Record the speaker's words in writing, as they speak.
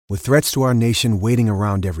With threats to our nation waiting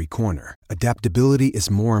around every corner, adaptability is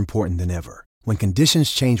more important than ever. When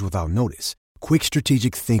conditions change without notice, quick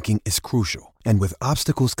strategic thinking is crucial. And with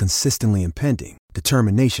obstacles consistently impending,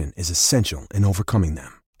 determination is essential in overcoming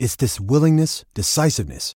them. It's this willingness,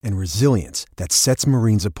 decisiveness, and resilience that sets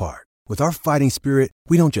Marines apart. With our fighting spirit,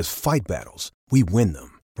 we don't just fight battles, we win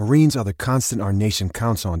them. Marines are the constant our nation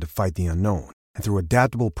counts on to fight the unknown. And through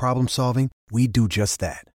adaptable problem solving, we do just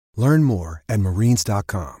that. Learn more at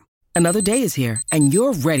marines.com. Another day is here, and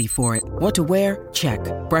you're ready for it. What to wear? Check.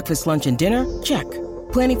 Breakfast, lunch, and dinner? Check.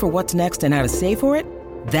 Planning for what's next and how to save for it?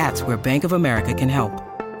 That's where Bank of America can help.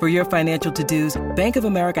 For your financial to-dos, Bank of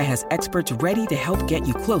America has experts ready to help get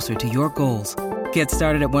you closer to your goals. Get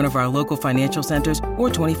started at one of our local financial centers or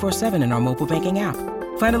 24/7 in our mobile banking app.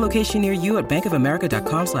 Find a location near you at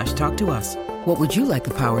bankofamerica.com/talktous. What would you like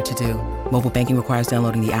the power to do? Mobile banking requires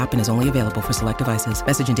downloading the app and is only available for select devices.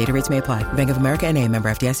 Message and data rates may apply. Bank of America N.A., member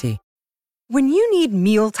FDIC. When you need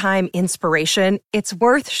mealtime inspiration, it's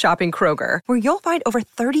worth shopping Kroger, where you'll find over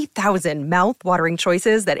 30,000 mouth-watering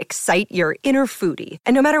choices that excite your inner foodie.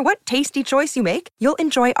 And no matter what tasty choice you make, you'll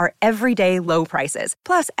enjoy our everyday low prices,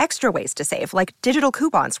 plus extra ways to save, like digital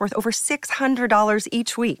coupons worth over $600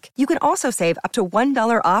 each week. You can also save up to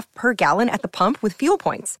 $1 off per gallon at the pump with fuel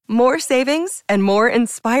points. More savings and more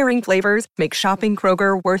inspiring flavors make shopping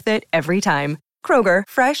Kroger worth it every time. Kroger,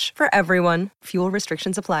 fresh for everyone. Fuel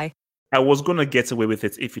restrictions apply. I was going to get away with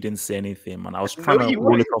it if you didn't say anything, man. I was trying to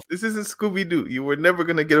roll it off. This isn't Scooby-Doo. You were never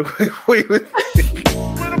going to get away with it.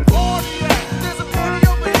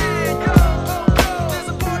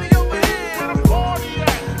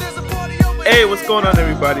 Hey, what's going on,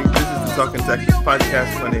 everybody? This is the Talking Tactics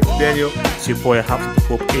podcast. My name is Daniel. It's your boy, Half the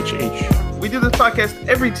Pope, HH. We do this podcast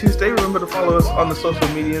every Tuesday. Remember to follow us on the social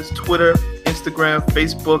medias, Twitter, Instagram,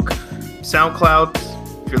 Facebook, SoundCloud.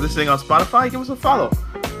 If you're listening on Spotify, give us a follow.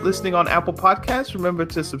 Listening on Apple Podcasts, remember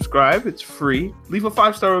to subscribe. It's free. Leave a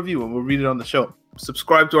 5-star review and we'll read it on the show.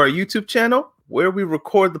 Subscribe to our YouTube channel where we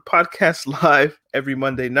record the podcast live every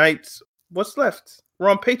Monday nights. What's left? We're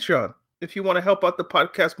on Patreon. If you want to help out the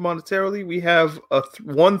podcast monetarily, we have a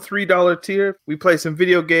 $3 tier. We play some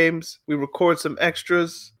video games. We record some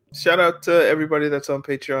extras. Shout out to everybody that's on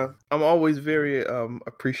Patreon. I'm always very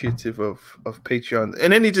appreciative of Patreon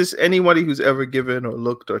and anybody who's ever given or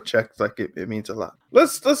looked or checked. Like it means a lot.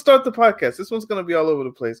 Let's start the podcast. This one's gonna be all over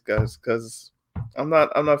the place, guys, because I'm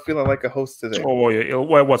not feeling like a host today. Oh yeah.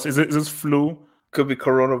 What is it? Is this flu? Could be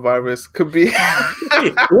coronavirus. Could be.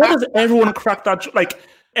 Why does everyone crack that? Like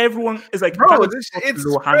everyone is like, bro, it's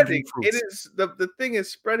spreading. It is the thing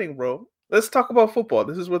is spreading, bro. Let's talk about football.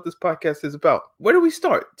 This is what this podcast is about. Where do we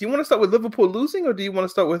start? Do you want to start with Liverpool losing or do you want to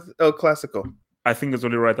start with El Clasico? I think it's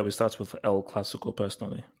only right that we start with El Clasico,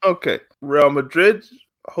 personally. Okay. Real Madrid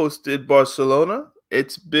hosted Barcelona.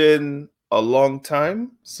 It's been a long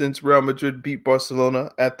time since Real Madrid beat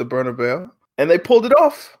Barcelona at the Bernabeu. And they pulled it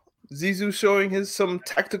off. Zizou showing some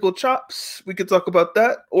tactical chops. We could talk about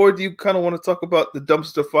that. Or do you kind of want to talk about the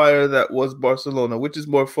dumpster fire that was Barcelona? Which is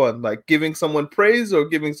more fun, like giving someone praise or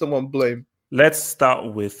giving someone blame? Let's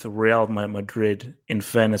start with Real Madrid, in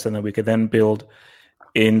fairness, and then we can then build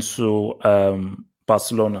into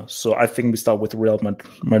Barcelona. So I think we start with Real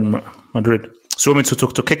Madrid. So you want me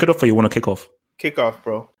to kick it off or you want to kick off? Kick off,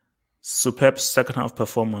 bro. Superb second half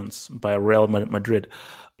performance by Real Madrid.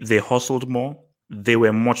 They hustled more. They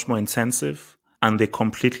were much more intensive and they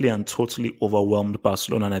completely and totally overwhelmed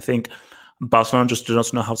Barcelona. And I think Barcelona just did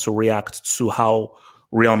not know how to react to how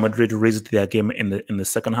Real Madrid raised their game in the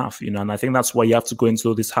second half, and I think that's why you have to go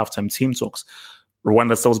into these halftime team talks. Rewind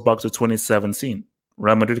ourselves back to 2017.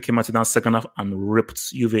 Real Madrid came out in that second half and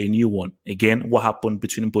ripped Juve a new one. Again, what happened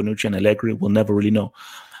between Bonucci and Allegri, we'll never really know.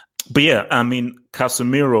 But yeah, I mean,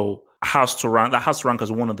 Casemiro has to rank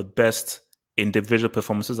as one of the best individual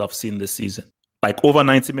performances I've seen this season. Like over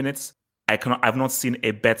 90 minutes, I've not seen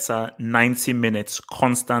a better 90 minutes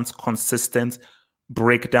constant, consistent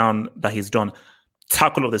breakdown that he's done.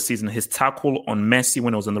 Tackle of the season, his tackle on Messi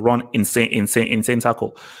when he was on the run, insane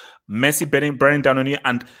tackle. Messi bearing down on you,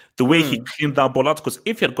 and the way he cleaned that ball out, because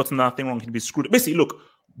if he had gotten that thing wrong, he'd be screwed. Basically, look,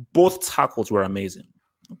 both tackles were amazing.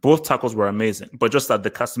 But just that the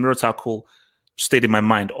Casemiro tackle stayed in my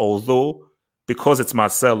mind. Although, because it's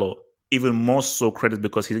Marcelo, even more so credit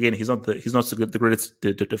because he's not the greatest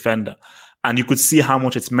defender, and you could see how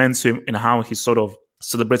much it's meant to him and how he sort of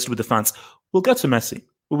celebrated with the fans. We'll get to Messi.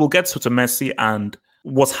 We will get to Messi and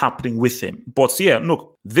what's happening with him. But yeah,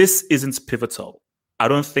 look, this isn't pivotal. I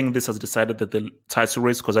don't think this has decided that the title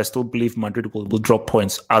race, because I still believe Madrid will drop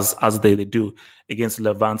points as they do against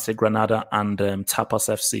Levante, Granada, and Tapas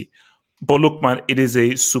FC. But look, man, it is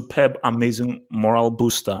a superb, amazing moral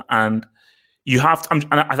booster. And you have to, and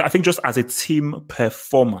I think just as a team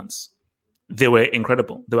performance, they were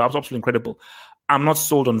incredible. They were absolutely incredible. I'm not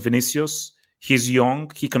sold on Vinicius. He's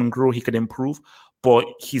young. He can grow. He can improve. But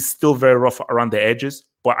he's still very rough around the edges.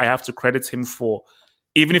 But I have to credit him for,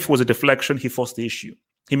 even if it was a deflection, he forced the issue.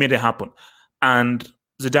 He made it happen. And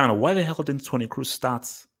Zidane, why the hell didn't Toni Kroos start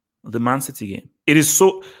the Man City game? It is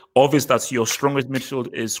so obvious that your strongest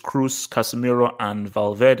midfield is Kroos, Casemiro, and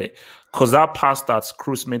Valverde, because that pass that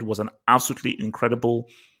Kroos made was an absolutely incredible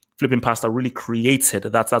flipping pass that really created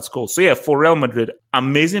that goal. So yeah, for Real Madrid,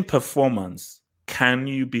 amazing performance. Can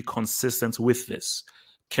you be consistent with this?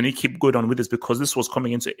 Can you keep going on with this? Because this was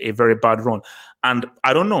coming into a very bad run. And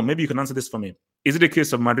I don't know, maybe you can answer this for me. Is it a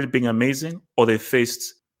case of Madrid being amazing, or they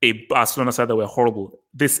faced a Barcelona side that were horrible?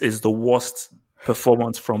 This is the worst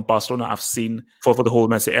performance from Barcelona I've seen for the whole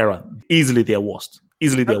Messi era. Easily their worst.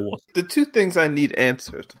 The two things I need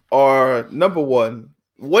answered are, number one,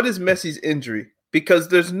 what is Messi's injury? Because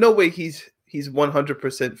there's no way he's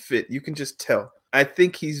 100% fit. You can just tell. I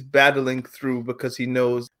think he's battling through because he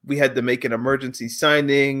knows we had to make an emergency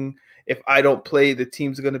signing. If I don't play, the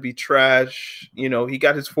team's going to be trash. You know, he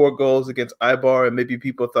got his 4 goals against Eibar, and maybe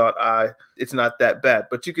people thought, it's not that bad.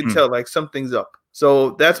 But you can tell, like, something's up.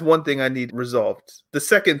 So that's one thing I need resolved. The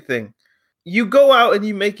second thing, you go out and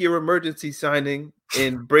you make your emergency signing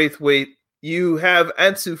in Braithwaite. You have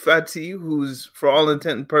Ansu Fati, who's, for all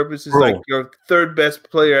intent and purposes, like your third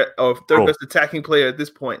best player or third best attacking player at this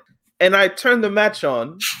point. And I turn the match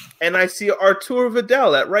on, and I see Arturo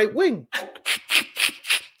Vidal at right wing.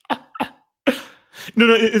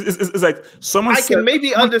 No, it's like someone. I can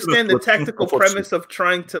maybe understand the tactical premise of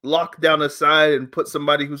trying to lock down a side and put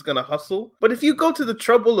somebody who's going to hustle. But if you go to the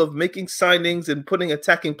trouble of making signings and putting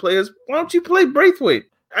attacking players, why don't you play Braithwaite?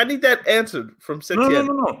 I need that answered from Setien.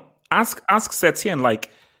 No. Ask Setien, like,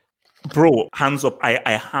 bro, hands up. I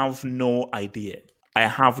have no idea.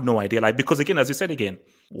 Like, because again, as you said again,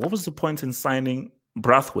 what was the point in signing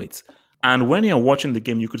Braithwaite? And when you're watching the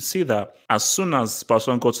game, you could see that as soon as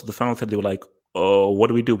Barcelona got to the final third, they were like, oh, what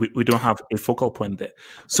do? We don't have a focal point there.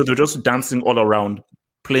 So they're just dancing all around,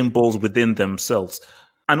 playing balls within themselves.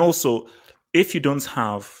 And also, if you don't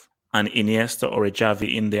have an Iniesta or a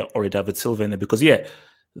Xavi in there or a David Silva in there, because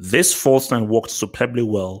this false line worked superbly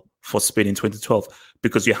well for Spain in 2012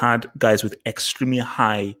 because you had guys with extremely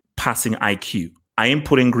high passing IQ. I am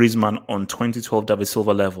putting Griezmann on 2012 David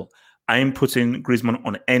Silva level. I am putting Griezmann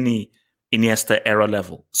on any Iniesta era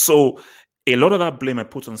level. So a lot of that blame I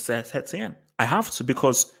put on Setien. I have to,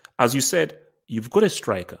 because as you said, you've got a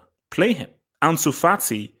striker. Play him. Ansu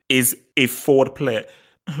Fati is a forward player.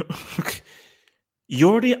 You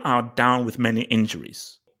already are down with many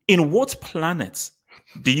injuries. In what planet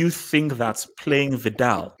do you think that playing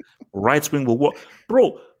Vidal right wing will work?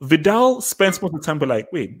 Bro, Vidal spends most of the time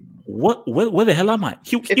like, wait, what? Where the hell am I?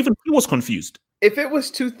 He was confused. If it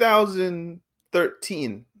was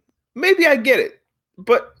 2013, maybe I get it.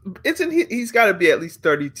 But he's got to be at least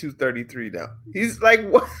 32, 33 now. He's like,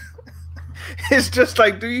 what? It's just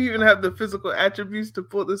like, do you even have the physical attributes to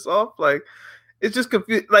pull this off? Like, it's just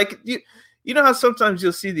confused. Like, you know how sometimes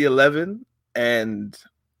you'll see the 11 and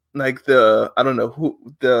like the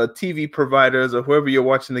TV providers or whoever you're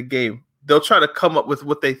watching the game, they'll try to come up with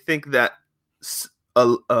what they think that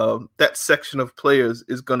that section of players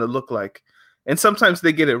is going to look like. And sometimes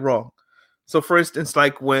they get it wrong. So, for instance,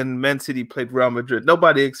 like when Man City played Real Madrid,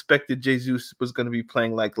 nobody expected Jesus was going to be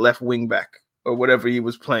playing like left wing back or whatever he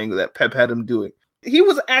was playing that Pep had him doing. He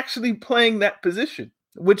was actually playing that position,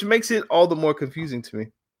 which makes it all the more confusing to me.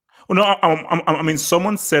 Well, no, I mean,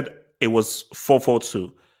 someone said it was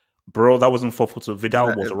 4-4-2. Bro, that wasn't 4-4-2.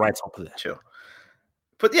 Vidal was right up there. Chill.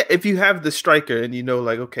 But yeah, if you have the striker and you know,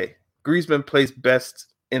 like, okay, Griezmann plays best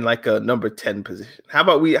in like a number 10 position. How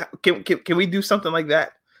about can we do something like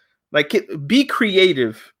that? Like, be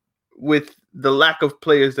creative with the lack of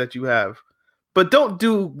players that you have, but don't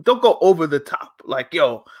go over the top. Like,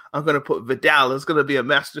 yo, I'm gonna put Vidal. It's gonna be a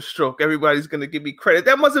master stroke. Everybody's gonna give me credit.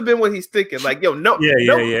 That must have been what he's thinking. Like, yo,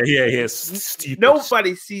 Stupid.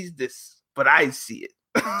 Nobody sees this, but I see it.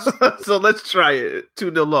 So let's try it.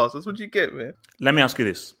 2-0 loss. That's what you get, man. Let me ask you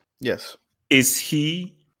this. Yes. Is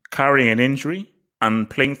he carrying an injury and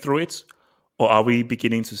playing through it, or are we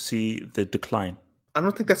beginning to see the decline? I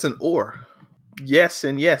don't think that's an or. Yes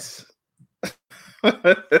and yes.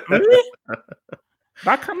 Really?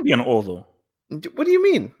 That can be an or, though. What do you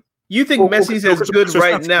mean? You think Messi's as good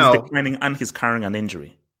right now? He's declining and he's carrying an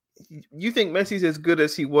injury. You think Messi's as good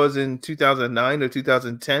as he was in 2009 or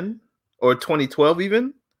 2010 or 2012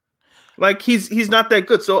 even? Like he's not that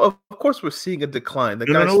good. So of course we're seeing a decline. The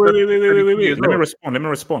guy's Wait. 32 Let me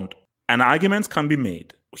respond. An argument can be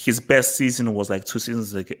made. His best season was like 2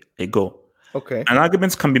 seasons ago. Okay. An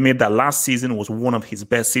argument can be made that last season was one of his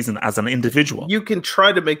best seasons as an individual. You can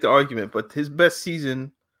try to make the argument, but his best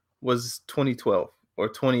season was 2012 or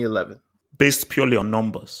 2011. Based purely on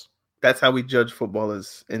numbers. That's how we judge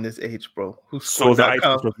footballers in this age, bro. So the age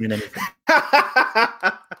doesn't mean anything.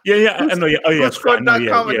 I know.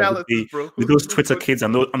 With those Twitter kids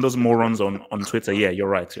and those morons on Twitter. Yeah, you're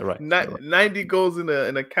right. 90 goals in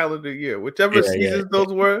a calendar year, whichever seasons those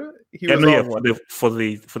were. He was on one. For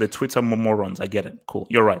the Twitter morons. I get it. Cool.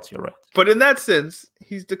 You're right. But in that sense,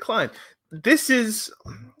 he's declined. This is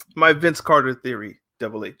my Vince Carter theory,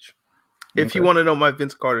 Devil H. If you want to know my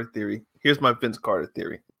Vince Carter theory, here's my Vince Carter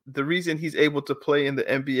theory. The reason he's able to play in the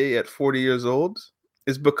NBA at 40 years old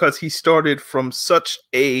is because he started from such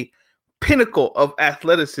a pinnacle of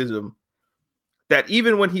athleticism that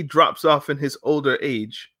even when he drops off in his older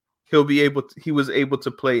age, he was able to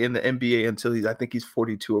play in the NBA until I think he's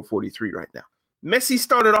 42 or 43 right now. Messi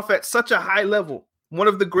started off at such a high level, one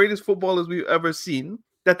of the greatest footballers we've ever seen,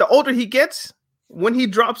 that the older he gets, when he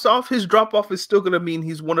drops off, his drop off is still going to mean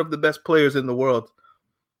he's one of the best players in the world.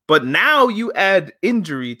 But now you add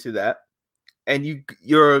injury to that, and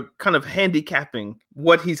you're kind of handicapping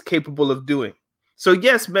what he's capable of doing. So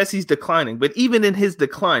yes, Messi's declining, but even in his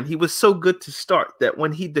decline, he was so good to start that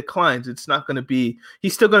when he declines, he's still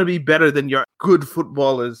going to be better than your good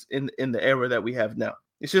footballers in the era that we have now.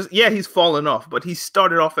 It's just, he's fallen off, but he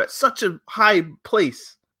started off at such a high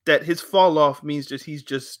place that his fall off means he's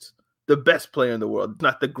just the best player in the world,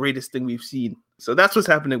 not the greatest thing we've seen. So that's what's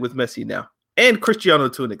happening with Messi now. And Cristiano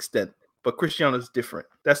to an extent, but Cristiano's different.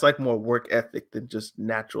 That's like more work ethic than just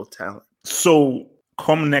natural talent. So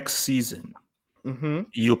come next season,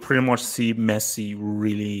 you'll pretty much see Messi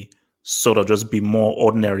really sort of just be more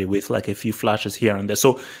ordinary with like a few flashes here and there.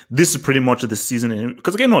 So this is pretty much the season.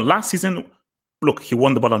 Because again, last season, look, he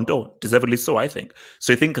won the Ballon d'Or, deservedly so, I think.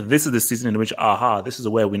 So I think this is the season in which, this is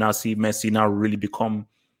where we now see Messi now really become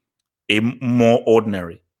a more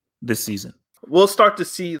ordinary this season. We'll start to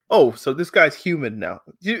see, so this guy's human now.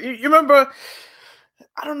 You remember,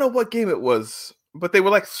 I don't know what game it was, but they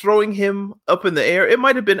were like throwing him up in the air. It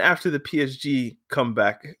might have been after the PSG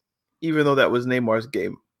comeback, even though that was Neymar's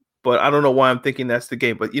game. But I don't know why I'm thinking that's the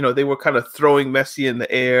game. But, they were kind of throwing Messi in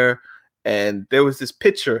the air, and there was this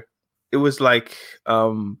picture. It was like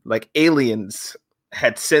aliens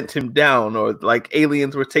had sent him down, or like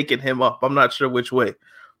aliens were taking him up. I'm not sure which way.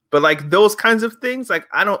 But like those kinds of things,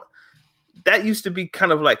 that used to be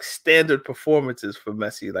kind of like standard performances for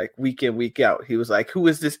Messi, like week in, week out. He was like, who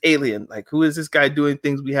is this alien? Like, who is this guy doing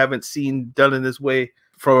things we haven't seen done in this way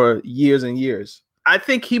for years and years? I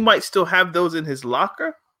think he might still have those in his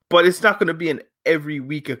locker, but it's not going to be an every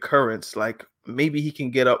week occurrence. Like maybe he can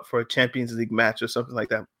get up for a Champions League match or something like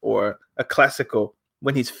that, or a Clasico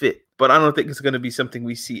when he's fit. But I don't think it's going to be something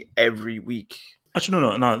we see every week.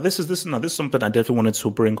 Actually, no. This is something I definitely wanted to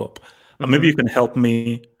bring up. Maybe you can help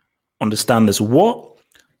me understand this.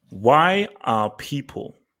 Why are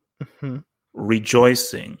people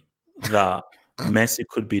rejoicing that Messi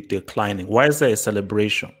could be declining? Why is there a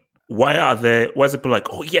celebration? Why is it like,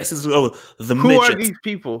 yes, this is the Who midgets? Are these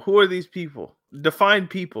people? Who are these people? Define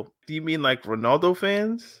people. Do you mean like Ronaldo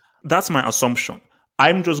fans? That's my assumption.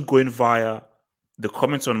 I'm just going via the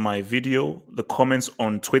comments on my video, the comments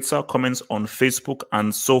on Twitter, comments on Facebook,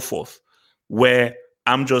 and so forth, where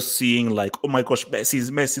I'm just seeing like, oh my gosh,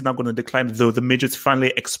 Messi's not going to decline, though the midgets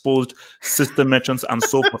finally exposed system merchants and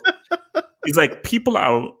so forth. It's like people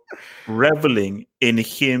are reveling in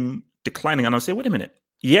him declining. And I'll say, wait a minute.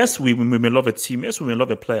 Yes, we may love a team. Yes, we may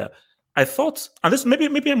love a player. I thought, and this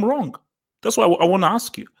maybe I'm wrong. That's why I want to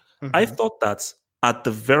ask you. I thought that at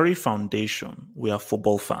the very foundation, we are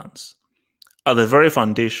football fans. At the very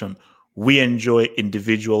foundation, we enjoy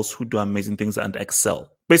individuals who do amazing things and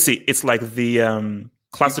excel. Basically, it's like the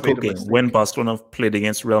classical game when Barcelona played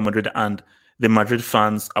against Real Madrid and the Madrid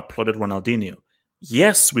fans applauded Ronaldinho.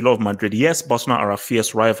 Yes, we love Madrid. Yes, Barcelona are our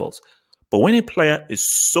fierce rivals. But when a player is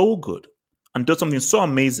so good and does something so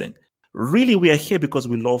amazing, really we are here because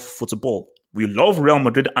we love football. We love Real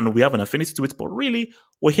Madrid and we have an affinity to it, but really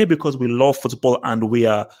we're here because we love football and we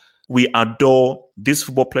adore these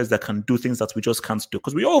football players that can do things that we just can't do.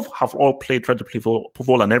 Because we all have tried to play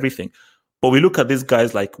football and everything. But we look at these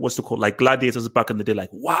guys like, like gladiators back in the day, like,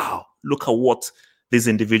 wow, look at what these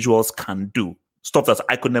individuals can do. Stuff that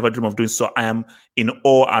I could never dream of doing. So I am in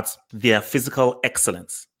awe at their physical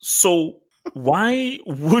excellence. So why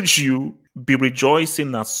would you be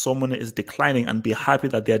rejoicing that someone is declining and be happy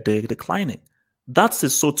that they're declining? That's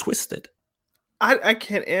is so twisted. I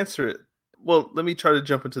can't answer it. Well, let me try to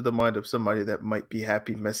jump into the mind of somebody that might be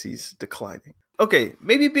happy Messi's declining. Okay,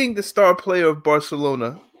 maybe being the star player of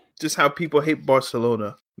Barcelona, just how people hate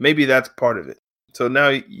Barcelona, maybe that's part of it. So now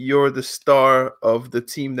you're the star of the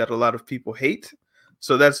team that a lot of people hate.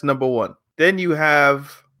 So that's number one. Then you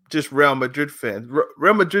have just Real Madrid fans.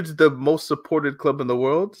 Real Madrid's the most supported club in the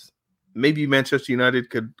world. Maybe Manchester United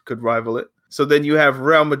could rival it. So then you have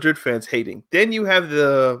Real Madrid fans hating. Then you have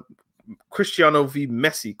the Cristiano v.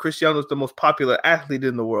 Messi. Cristiano's the most popular athlete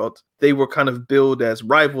in the world. They were kind of billed as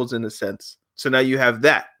rivals in a sense. So now you have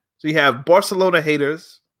that. So you have Barcelona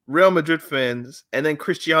haters, Real Madrid fans, and then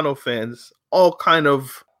Cristiano fans, all kind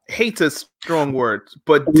of hate a strong word,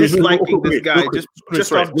 but disliking this guy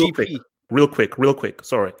just off GP. Real quick.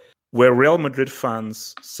 Sorry. Were Real Madrid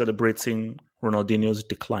fans celebrating Ronaldinho's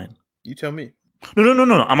decline? You tell me.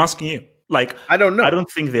 No. I'm asking you. Like, I don't know. I don't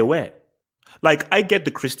think they were. Like, I get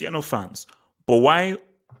the Cristiano fans, but why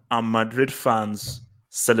are Madrid fans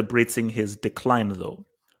celebrating his decline though?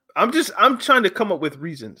 I'm trying to come up with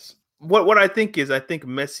reasons. What I think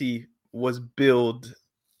Messi was billed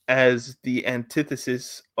as the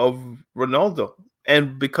antithesis of Ronaldo.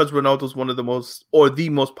 And because Ronaldo's one of the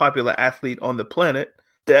most popular athlete on the planet,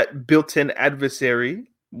 that built-in adversary,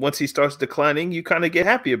 once he starts declining, you kind of get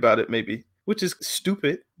happy about it maybe, which is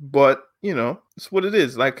stupid, but it's what it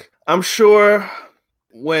is. Like, I'm sure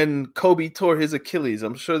when Kobe tore his Achilles,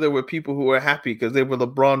 I'm sure there were people who were happy because they were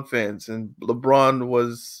LeBron fans, and LeBron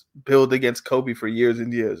was billed against Kobe for years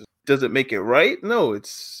and years. Does it make it right? No,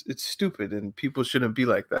 it's stupid, and people shouldn't be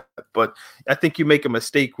like that. But I think you make a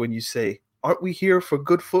mistake when you say, aren't we here for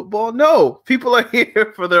good football? No, people are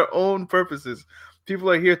here for their own purposes.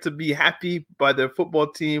 People are here to be happy by their football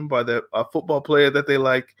team, by the football player that they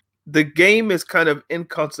like. The game is kind of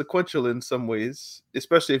inconsequential in some ways,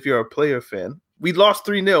 especially if you're a player fan. We lost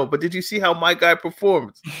 3-0, but did you see how my guy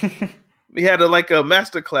performed? We had a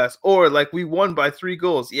masterclass, or we won by 3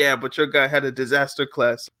 goals. Yeah, but your guy had a disaster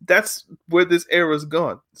class. That's where this era's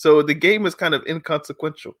gone. So the game is kind of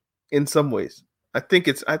inconsequential in some ways. I think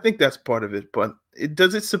that's part of it, but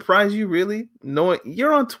does it surprise you really? Knowing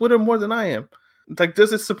you're on Twitter more than I am. Like,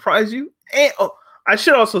 does it surprise you? And, I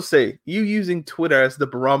should also say, you using Twitter as the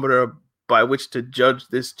barometer by which to judge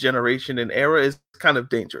this generation and era is kind of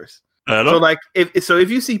dangerous. So if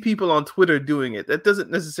you see people on Twitter doing it, that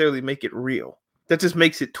doesn't necessarily make it real. That just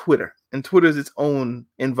makes it Twitter, and Twitter is its own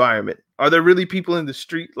environment. Are there really people in the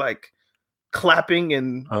street clapping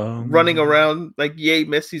and running around yay,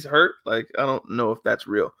 Messi's hurt? I don't know if that's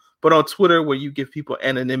real. But on Twitter, where you give people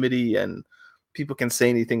anonymity and people can say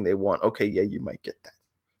anything they want, okay, yeah, you might get that.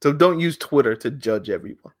 So don't use Twitter to judge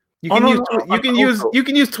everyone. You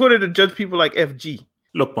can use Twitter to judge people like FG.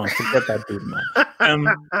 Look, man, forget that dude, man.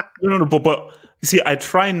 No, but you see, I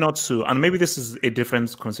try not to, and maybe this is a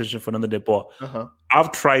different conversation for another day, but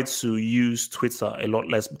I've tried to use Twitter a lot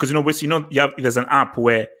less because there's an app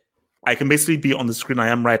where I can basically be on the screen I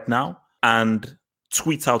am right now and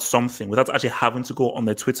tweet out something without actually having to go on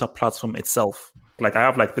the Twitter platform itself. I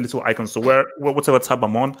have the little icons, so whatever tab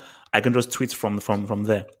I'm on, I can just tweet from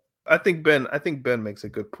there. I think Ben makes a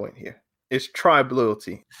good point here. It's tribe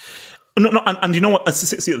loyalty. No, and you know what?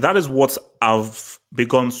 See, that is what I've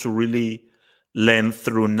begun to really learn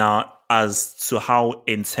through now as to how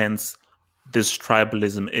intense this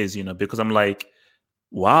tribalism is. Because I'm like,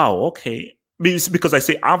 wow, okay. Because I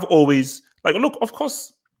say I've always look, of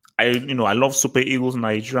course, I love Super Eagles,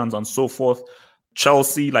 Nigerians, and so forth.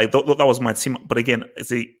 Chelsea, that was my team. But again,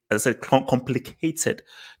 as I said, complicated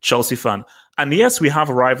Chelsea fan. And yes, we have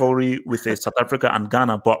a rivalry with South Africa and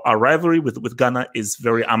Ghana, but our rivalry with Ghana is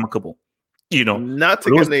very amicable. Not to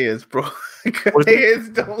Ghanaians, bro.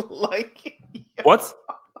 Ghanaians don't like it. What?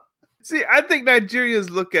 See, I think Nigerians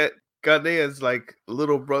look at Ghanaians like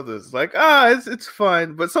little brothers. It's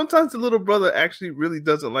fine. But sometimes the little brother actually really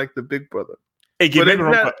doesn't like the big brother. Hey,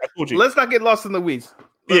 I told you. Let's not get lost in the weeds.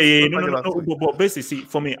 No. But basically, see,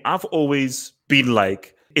 for me, I've always been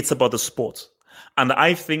it's about the sport. And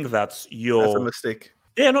I think that's a mistake.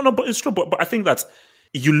 Yeah, no, but it's true. But I think that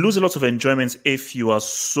you lose a lot of enjoyment if you are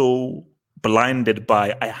so blinded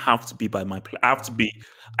by, I have to be by my play. I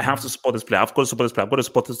have to support this player. I've got to support this player. I've got to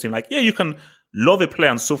support this team. You can love a player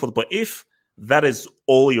and so forth. But if that is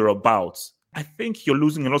all you're about, I think you're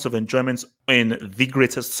losing a lot of enjoyment in the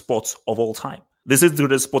greatest sport of all time. This is the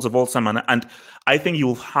greatest sport of all time. And I think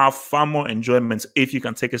you'll have far more enjoyment if you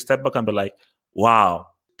can take a step back and be like, wow,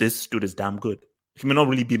 this dude is damn good. He may not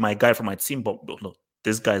really be my guy for my team, but look,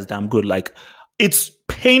 this guy is damn good. It's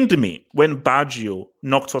pained me when Baggio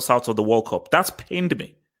knocked us out of the World Cup. That's pained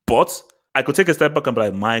me. But I could take a step back and be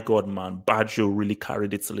like, my God, man, Baggio really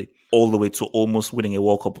carried Italy all the way to almost winning a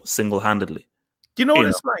World Cup single-handedly. You know what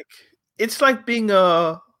it's like? It's like being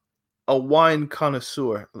a wine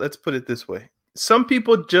connoisseur. Let's put it this way. Some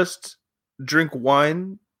people just drink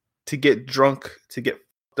wine to get drunk, to get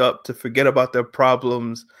fucked up, to forget about their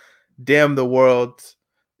problems. Damn the world.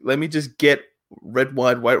 Let me just get red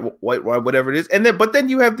wine, white wine, whatever it is. And then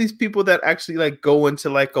you have these people that actually like go into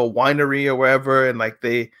like a winery or wherever and like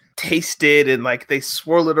they taste it and like they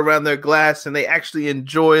swirl it around their glass and they actually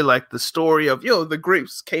enjoy like the story of, the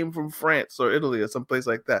grapes came from France or Italy or someplace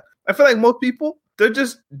like that. I feel like most people, they're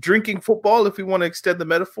just drinking football, if we want to extend the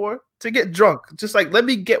metaphor, to get drunk. Just like, let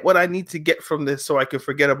me get what I need to get from this so I can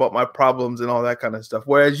forget about my problems and all that kind of stuff.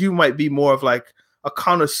 Whereas you might be more of like a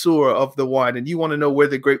connoisseur of the wine and you want to know where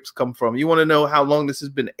the grapes come from. You want to know how long this has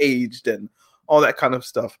been aged and all that kind of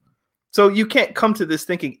stuff. So you can't come to this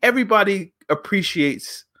thinking everybody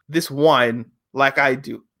appreciates this wine like I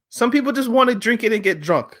do. Some people just want to drink it and get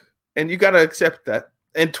drunk, and you got to accept that.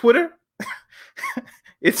 And Twitter,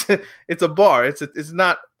 it's a bar. It's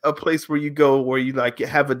not a place where you go where you like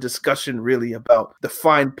have a discussion really about the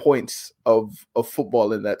fine points of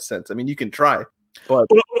football in that sense. I mean, you can try, but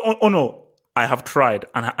oh no. I have tried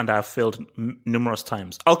and I have failed numerous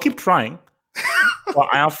times. I'll keep trying, but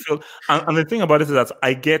I have failed. And the thing about it is that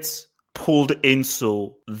I get pulled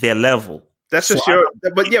into their level. That's just your,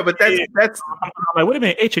 but that's. I'm like, wait a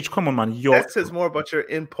minute, HH, come on, man. That says more about your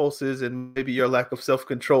impulses and maybe your lack of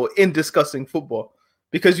self-control in discussing football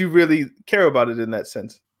because you really care about it in that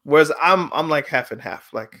sense. Whereas I'm like half and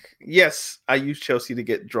half. Like, yes, I use Chelsea to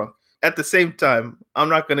get drunk. At the same time, I'm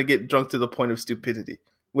not going to get drunk to the point of stupidity,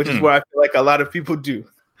 which is where I feel like a lot of people do.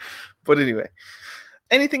 But anyway,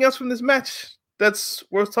 anything else from this match that's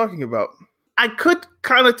worth talking about? I could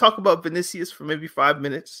kind of talk about Vinicius for maybe 5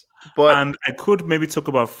 minutes, and I could maybe talk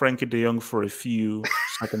about Frankie de Jong for a few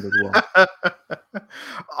seconds as well.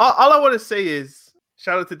 All I want to say is,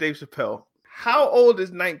 shout out to Dave Chappelle. How old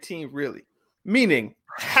is 19 really? Meaning,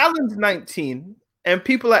 Haaland's 19, and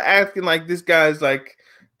people are acting like this guy's like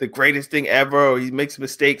the greatest thing ever, or he makes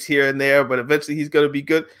mistakes here and there, but eventually he's going to be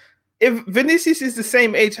good. If Vinicius is the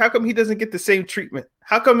same age, how come he doesn't get the same treatment?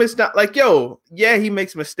 How come it's not like, yeah, he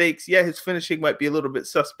makes mistakes. Yeah, his finishing might be a little bit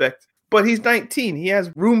suspect, but he's 19. He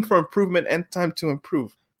has room for improvement and time to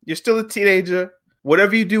improve. You're still a teenager.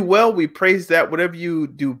 Whatever you do well, we praise that. Whatever you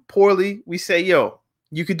do poorly, we say,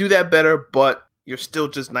 you could do that better, but you're still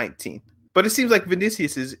just 19. But it seems like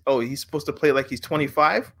Vinicius is, he's supposed to play like he's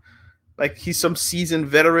 25. Like he's some seasoned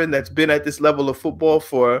veteran that's been at this level of football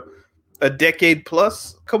for a decade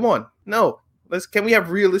plus. Come on. No. Can we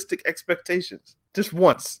have realistic expectations? Just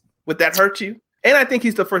once. Would that hurt you? And I think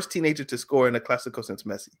he's the first teenager to score in a Clasico since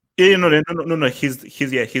Messi. Yeah, no. He's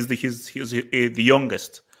the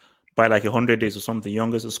youngest by like 100 days or something.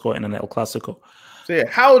 Youngest to score in an El Clasico. So yeah,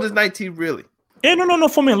 how old is 19 really? Yeah, no.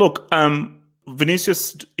 For me, look,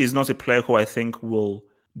 Vinicius is not a player who I think will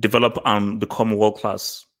develop and become world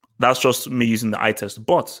class. That's just me using the eye test.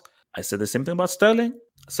 But I said the same thing about Sterling.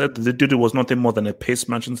 I said the dude was nothing more than a pace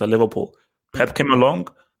merchant at Liverpool. Pep came along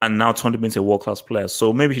and now turned him into a world-class player.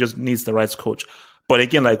 So maybe he just needs the right coach. But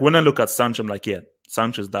again, like when I look at Sancho, I'm like, yeah,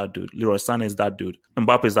 Sancho is that dude. Leroy Sané is that dude.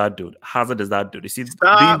 Mbappe is that dude. Hazard is that dude. You see,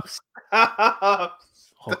 Stop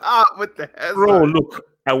with the Hazard. Bro, look,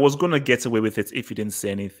 I was going to get away with it if you didn't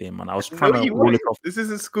say anything, man. I was trying to roll it off. This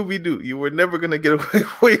isn't Scooby-Doo. You were never going to get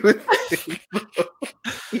away with it.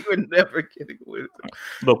 You were never getting away with it.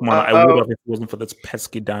 Look, man, I would have if it wasn't for this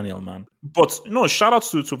pesky Daniel, man. But no, shout out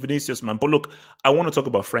to Vinicius, man. But look, I want to talk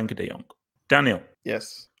about Frankie de Jong. Daniel.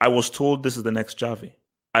 Yes. I was told this is the next Xavi.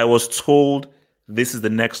 I was told this is the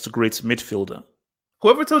next great midfielder.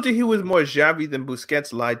 Whoever told you he was more Xavi than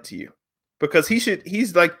Busquets lied to you. Because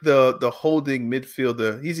he's like the holding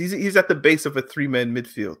midfielder. He's at the base of a 3-man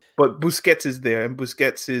midfield. But Busquets is there, and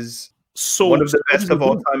Busquets is one of the best of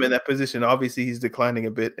all time in that position. Obviously, he's declining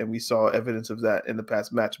a bit, and we saw evidence of that in the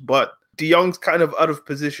past match. But De Jong's kind of out of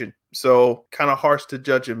position, so kind of harsh to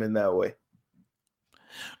judge him in that way.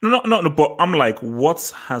 No, but I'm like,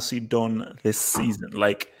 what has he done this season?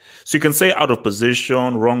 Like, so you can say out of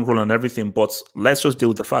position, wrong role and everything, but let's just deal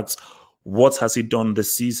with the facts. What has he done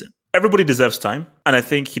this season? Everybody deserves time, and I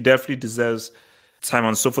think he definitely deserves time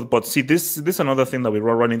and so forth. But see, this is another thing that we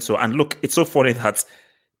run into. And look, it's so funny that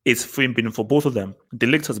it's been for both of them. De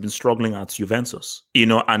Ligt has been struggling at Juventus,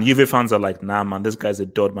 and Juve fans are like, nah, man, this guy's a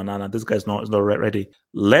dud, man. This guy's not ready.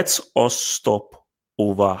 Let's us stop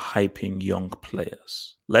overhyping young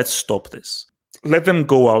players. Let's stop this. Let them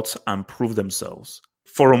go out and prove themselves.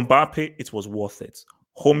 For Mbappe, it was worth it.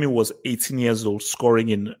 Homie was 18 years old, scoring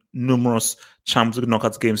in numerous Champions League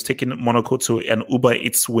knockout games, taking Monaco to an Uber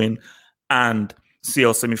Eats win and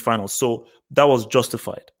CL semi-finals. So that was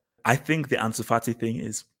justified. I think the Ansu Fati thing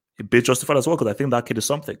is a bit justified as well, because I think that kid is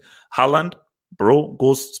something. Haaland, bro,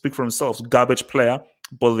 goals speak for himself. Garbage player,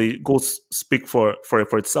 but the goals speak for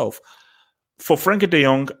itself. For Frenkie de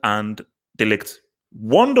Jong and De Ligt,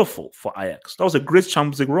 wonderful for Ajax. That was a great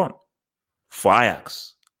Champions League run for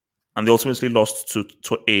Ajax. And they ultimately lost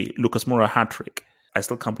to a Lucas Moura hat-trick. I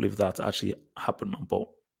still can't believe that actually happened, but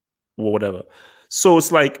whatever. So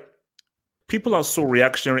it's like people are so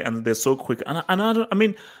reactionary and they're so quick. And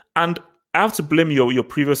I have to blame your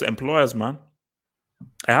previous employers, man.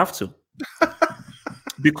 I have to.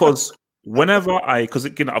 Because because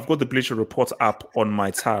again, I've got the Bleacher Report app on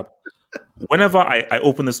my tab. Whenever I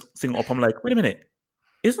open this thing up, I'm like, wait a minute.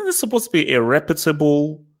 Isn't this supposed to be a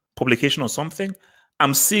reputable publication or something?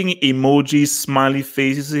 I'm seeing emojis, smiley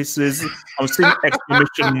faces. I'm seeing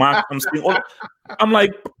exclamation mark. I'm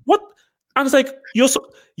like, what? I was like,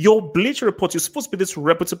 your Bleacher Report, you're supposed to be this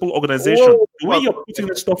reputable organization. Whoa, the way you're putting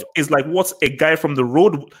this stuff is like what a guy from the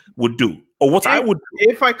road would do, or what I would do.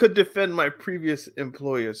 If I could defend my previous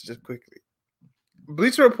employers just quickly,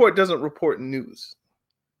 Bleacher Report doesn't report news.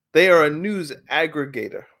 They are a news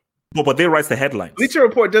aggregator. But they write the headlines. Bleacher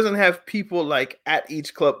Report doesn't have people like at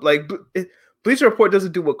each club. Like Bleacher Report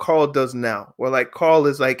doesn't do what Carl does now, where like Carl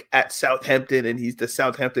is like at Southampton and he's the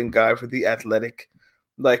Southampton guy for the Athletic.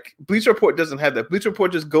 Like Bleacher Report doesn't have that. Bleacher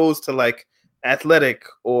Report just goes to like Athletic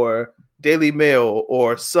or Daily Mail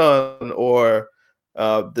or Sun or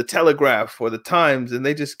the Telegraph or the Times, and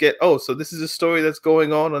they just get, so this is a story that's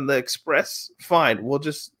going on the Express. Fine, we'll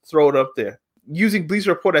just throw it up there. Using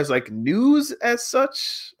Bleacher Report as like news as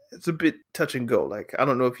such, it's a bit touch and go. Like I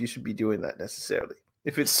don't know if you should be doing that necessarily.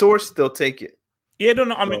 If it's sourced, they'll take it. Yeah,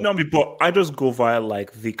 but I just go via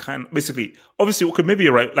like the kind. Basically, obviously, okay, maybe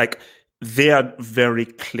you're right. Like they are very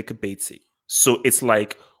clickbaity. So it's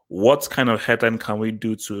like, what kind of headline can we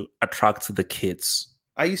do to attract the kids?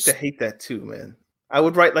 I used to hate that too, man. I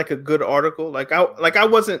would write like a good article. Like I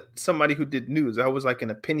wasn't somebody who did news. I was like an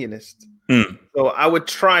opinionist. So I would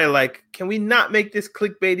try like, can we not make this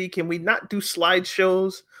clickbaity? Can we not do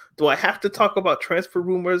slideshows? Do I have to talk about transfer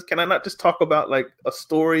rumors? Can I not just talk about like a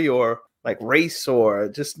story or like race or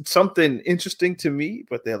just something interesting to me?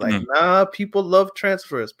 But they're like, nah, people love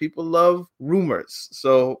transfers. People love rumors.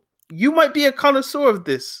 So you might be a connoisseur of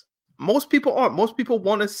this. Most people aren't. Most people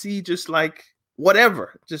want to see just like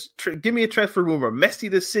whatever. Just give me a transfer rumor. Messi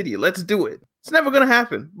to City. Let's do it. It's never going to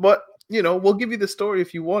happen. But, we'll give you the story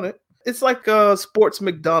if you want it. It's like sports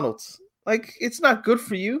McDonald's. Like, it's not good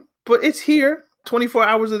for you, but it's here 24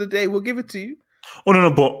 hours of the day. We'll give it to you. Oh, no,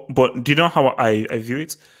 but do you know how I view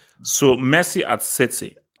it? So Messi at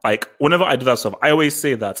City, like whenever I do that stuff, I always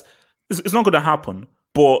say that it's not going to happen,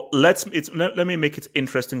 but let me make it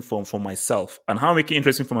interesting for myself. And how I make it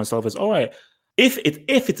interesting for myself is, all right, if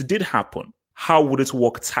it did happen, how would it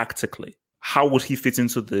work tactically? How would he fit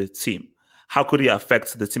into the team? How could he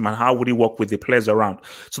affect the team? And how would he work with the players around?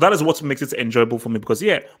 So that is what makes it enjoyable for me, because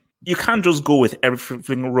you can't just go with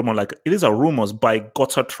everything rumor. Like, it is a rumors by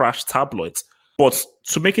gutter trash tabloids. But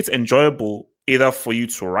to make it enjoyable, either for you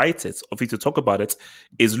to write it or for you to talk about it,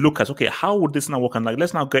 is look at, okay, how would this now work? And like,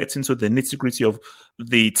 let's now get into the nitty-gritty of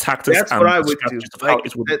the tactics. That's what I would do.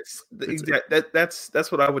 Like,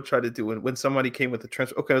 that's what I would try to do when somebody came with the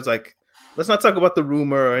transfer. Okay, I was like, let's not talk about the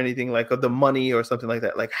rumor or anything like the money or something like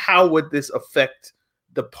that. Like, how would this affect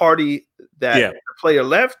the party that the player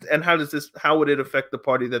left, and how would it affect the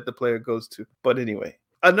party that the player goes to? But anyway,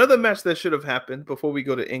 another match that should have happened before we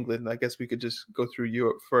go to England, I guess we could just go through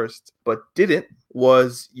Europe first, but didn't,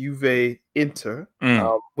 was Juve Inter,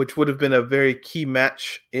 which would have been a very key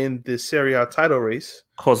match in the Serie A title race.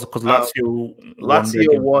 Because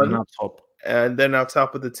Lazio won, and they're now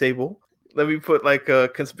top of the table. Let me put like a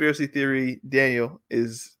conspiracy theory. Daniel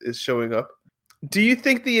is showing up. Do you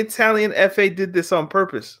think the Italian FA did this on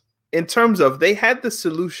purpose? In terms of, they had the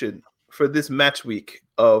solution for this match week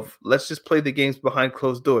of, let's just play the games behind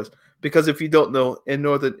closed doors. Because if you don't know, in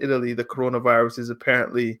northern Italy, the coronavirus is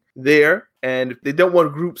apparently there, and they don't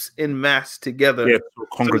want groups in mass together. Yeah,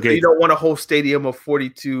 congregate. So you don't want a whole stadium of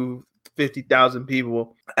 42, 50,000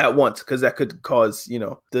 people at once, because that could cause,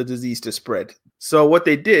 the disease to spread. So what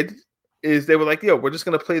they did is they were like, we're just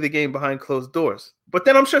going to play the game behind closed doors. But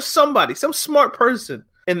then I'm sure some smart person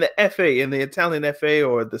in the FA, in the Italian FA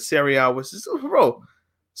or the Serie A was just, bro.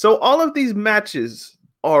 So all of these matches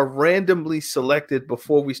are randomly selected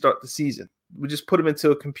before we start the season. We just put them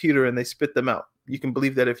into a computer and they spit them out. You can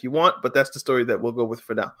believe that if you want, but that's the story that we'll go with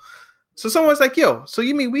for now. So someone's like, yo, so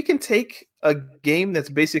you mean we can take a game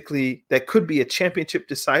that could be a championship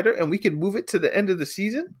decider and we can move it to the end of the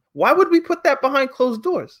season? Why would we put that behind closed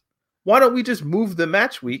doors? Why don't we just move the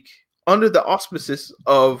match week under the auspices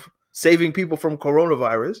of saving people from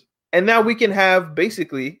coronavirus? And now we can have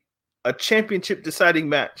basically a championship deciding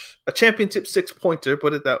match, a championship 6-pointer,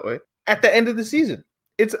 put it that way, at the end of the season.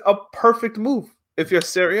 It's a perfect move if you're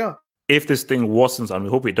Serie A. If this thing worsens, and we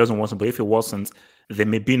hope it doesn't worsen, but if it worsens, there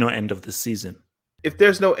may be no end of the season. If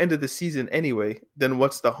there's no end of the season anyway, then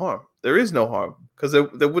what's the harm? There is no harm because there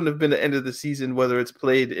wouldn't have been an end of the season whether it's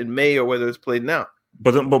played in May or whether it's played now.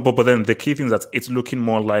 But then the key thing is that it's looking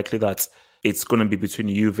more likely that it's going to be between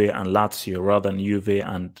Juve and Lazio rather than Juve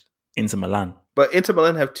and Inter Milan. But Inter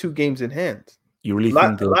Milan have 2 games in hand. You really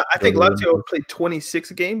think I think Lazio have played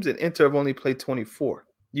 26 games and Inter have only played 24.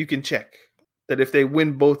 You can check that if they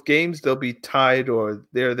win both games, they'll be tied or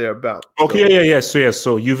thereabout. Okay,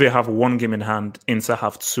 So Juve have 1 game in hand, Inter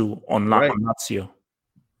have 2 on Lazio.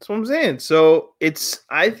 That's what I'm saying. So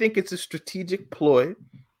I think it's a strategic ploy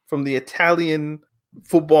from the Italian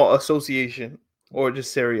Football Association or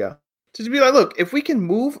just Serie A to be like, look, if we can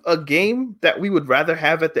move a game that we would rather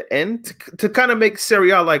have at the end to kind of make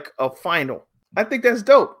Serie A like a final, I think that's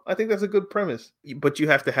dope. I think that's a good premise. But you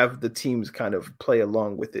have to have the teams kind of play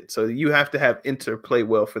along with it. So you have to have Inter play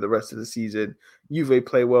well for the rest of the season, Juve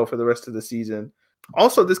play well for the rest of the season.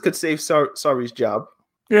 Also, this could save Sarri's job.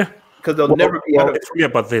 Yeah. Because they'll never be out of it.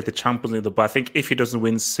 About the Champions League, but I think if he doesn't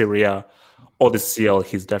win Serie A or the CL,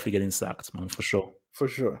 he's definitely getting sacked, man, for sure. For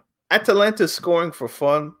sure. Atalanta's scoring for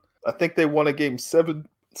fun. I think they won a game 7.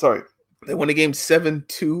 Sorry. They won a game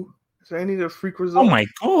 7-2. Is there any other freak result? Oh, my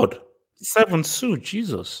God. 7-2,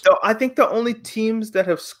 Jesus. So I think the only teams that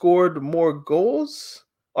have scored more goals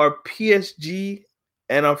are PSG,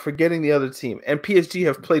 and I'm forgetting the other team. And PSG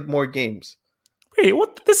have played more games. Wait,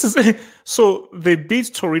 what? This is so they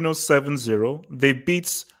beat Torino 7-0. They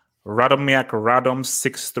beat Radomiak Radom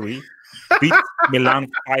 6-3. Beat Milan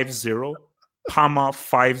 5-0. Parma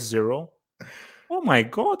 5-0. Oh my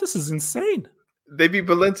God, this is insane. They beat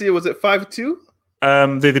Valencia. Was it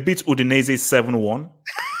 5-2? They beat Udinese 7-1.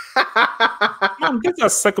 Man, these are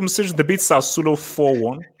circumcision. They beat Sassuolo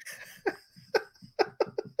 4-1.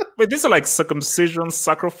 Wait, these are like circumcisions,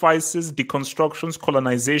 sacrifices, deconstructions,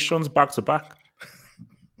 colonizations back to back.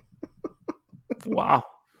 Wow.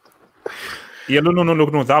 Yeah,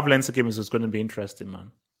 no. That Valencia game is going to be interesting,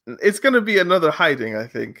 man. It's going to be another hiding, I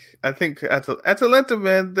think. I think Atalanta,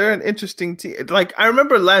 man, they're an interesting team. Like, I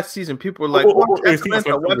remember last season, people were like, watch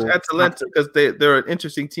Atalanta because they're an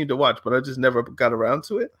interesting team to watch, but I just never got around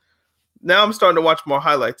to it. Now I'm starting to watch more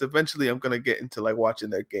highlights. Eventually, I'm going to get into like watching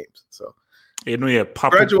their games. So,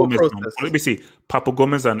 Papu Gomez. Let me see. Papu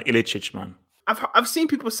Gomez and Ilicic, man. I've seen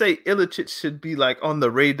people say Ilicic should be like on the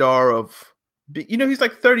radar of, he's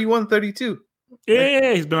like 31, 32.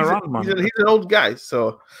 Yeah, he's been around, man. He's an old guy,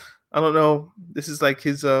 so I don't know. This is like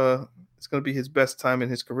his it's going to be his best time in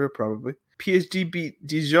his career, probably. PSG beat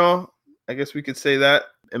Dijon. I guess we could say that.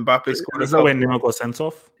 Mbappe scored. Is that when Neymar got sent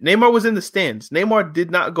off? Neymar was in the stands. Neymar did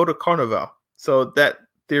not go to Carnival, so that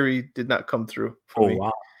theory did not come through for me.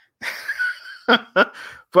 Wow.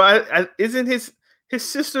 But isn't his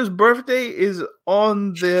sister's birthday is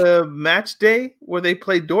on the match day where they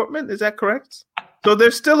play Dortmund? Is that correct? So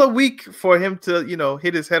there's still a week for him to,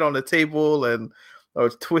 hit his head on the table or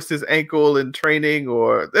twist his ankle in training,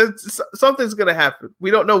 or something's going to happen.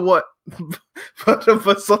 We don't know what, but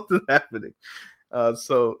something's happening.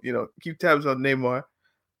 So, keep tabs on Neymar.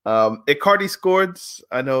 Icardi scored.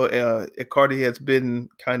 I know Icardi has been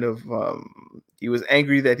kind of, he was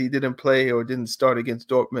angry that he didn't play or didn't start against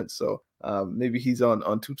Dortmund. So maybe he's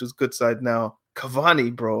on Tuchel's good side now.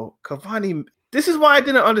 Cavani, bro. Cavani. This is why I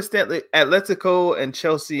didn't understand Atletico and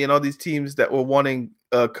Chelsea and all these teams that were wanting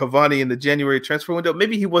Cavani in the January transfer window.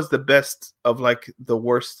 Maybe he was the best of like the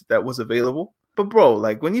worst that was available. But bro,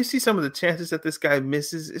 like when you see some of the chances that this guy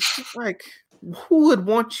misses, it's just like, who would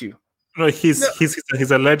want you? No, he's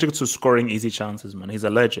allergic to scoring easy chances, man. He's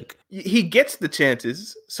allergic. He gets the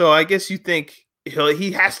chances, so I guess you think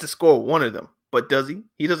he has to score one of them. But does he?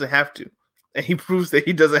 He doesn't have to. And he proves that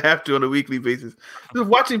he doesn't have to on a weekly basis. Just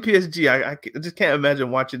watching PSG, I just can't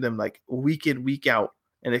imagine watching them like week in, week out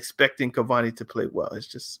and expecting Cavani to play well.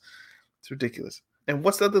 It's ridiculous. And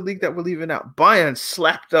what's the other league that we're leaving out? Bayern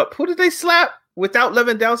slapped up. Who did they slap without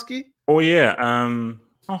Lewandowski? Oh, yeah.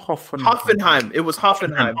 Hoffenheim. It was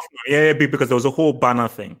Hoffenheim. Yeah, because there was a whole banner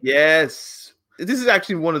thing. Yes. This is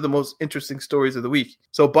actually one of the most interesting stories of the week.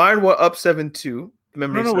 So Bayern were up 7-2.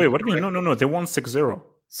 Wait. What do you mean? No. They won 6-0.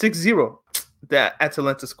 6-0. That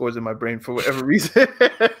Atalanta scores in my brain for whatever reason.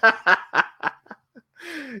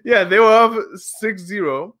 Yeah, they were up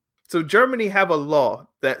 6-0. So Germany have a law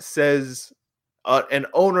that says an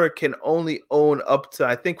owner can only own up to,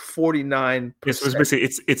 I think, 49%. Yes, it's basically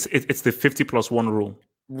it's the 50+1 rule.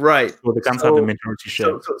 Right. So they can't have the majority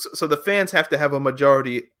share. So the fans have to have a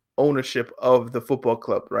majority ownership of the football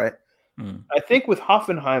club, right? I think with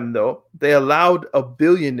Hoffenheim, though, they allowed a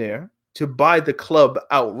billionaire to buy the club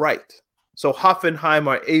outright. So Hoffenheim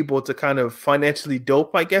are able to kind of financially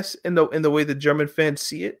dope, I guess, in the way the German fans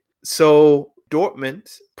see it. So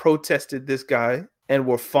Dortmund protested this guy and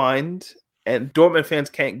were fined, and Dortmund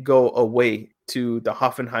fans can't go away to the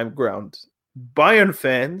Hoffenheim ground. Bayern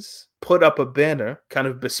fans put up a banner kind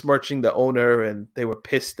of besmirching the owner, and they were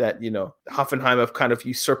pissed that, Hoffenheim have kind of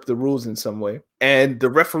usurped the rules in some way. And the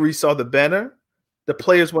referee saw the banner. The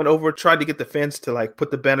players went over, tried to get the fans to like put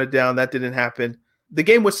the banner down. That didn't happen. The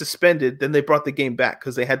game was suspended. Then they brought the game back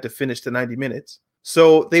because they had to finish the 90 minutes.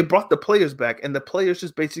 So they brought the players back, and the players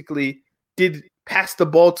just basically did pass the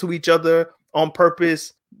ball to each other on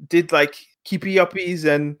purpose, did like keepy uppies,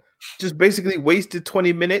 and just basically wasted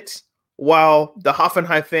 20 minutes while the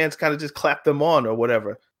Hoffenheim fans kind of just clapped them on or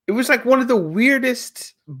whatever. It was like one of the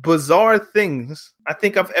weirdest, bizarre things I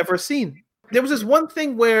think I've ever seen. There was this one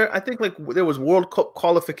thing where I think like there was World Cup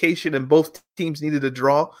qualification and both teams needed a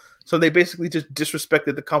draw. So they basically just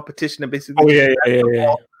disrespected the competition and basically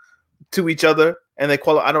to each other. And they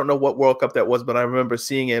I don't know what World Cup that was, but I remember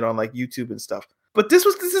seeing it on like YouTube and stuff. But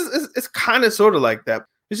it's kind of sort of like that.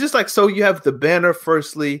 It's just like, so you have the banner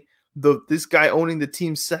firstly, this guy owning the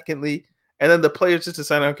team secondly, and then the players just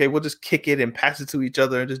decide, okay, we'll just kick it and pass it to each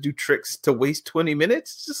other and just do tricks to waste 20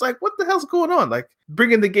 minutes. It's just like, what the hell's going on? Like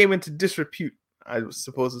bringing the game into disrepute, I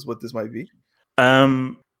suppose is what this might be.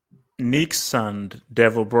 Nick and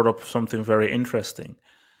Devil brought up something very interesting.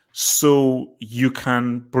 So you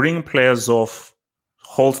can bring players off,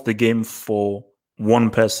 halt the game for one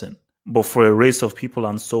person, but for a race of people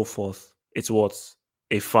and so forth, it's what?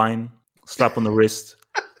 A fine, slap on the wrist,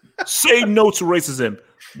 say no to racism.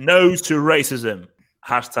 No to racism.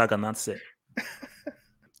 Hashtag, and that's it.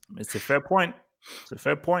 It's a fair point.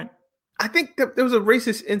 I think that there was a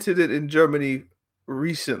racist incident in Germany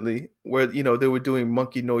recently where, they were doing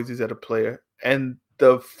monkey noises at a player, and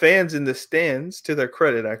the fans in the stands, to their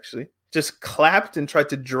credit, actually, just clapped and tried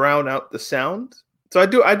to drown out the sound. So I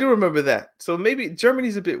do remember that. So maybe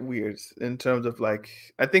Germany's a bit weird in terms of like,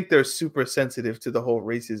 I think they're super sensitive to the whole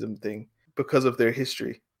racism thing because of their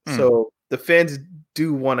history. So the fans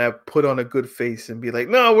do want to put on a good face and be like,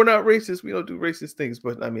 no, we're not racist. We don't do racist things.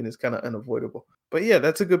 But I mean, it's kind of unavoidable. But yeah,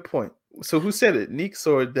 that's a good point. So who said it? Neeks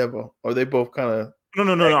or Devil? Or they both kind of...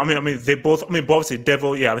 No. I mean, they both... I mean, obviously,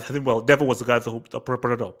 Devil, yeah, I think, Devil was the guy that brought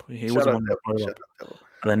it up. He was the one that brought it up.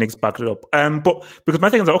 And then Neeks backed it up. But because my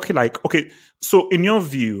thing is, okay, so in your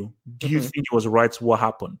view, do you think it was right what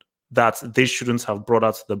happened? That they shouldn't have brought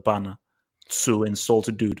out the banner to insult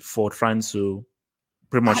a dude for trying to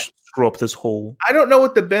pretty much screw up this whole... I don't know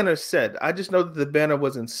what the banner said. I just know that the banner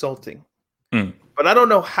was insulting. But I don't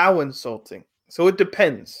know how insulting. So it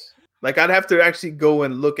depends. Like, I'd have to actually go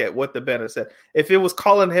and look at what the banner said. If it was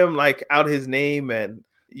calling him, like, out his name and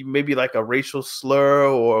maybe, like, a racial slur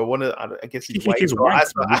or one of... I guess he's white. He's white.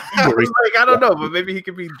 I don't know, but maybe he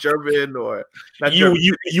could be German or... Not you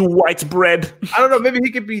white bread. I don't know. Maybe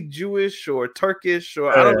he could be Jewish or Turkish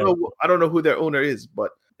or... I don't know who their owner is,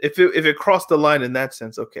 but... If it crossed the line in that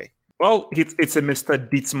sense, okay. Well, it's a Mr.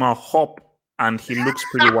 Dietmar Hopp, and he looks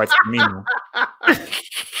pretty white to me now.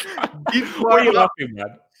 What are you laughing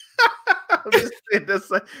at?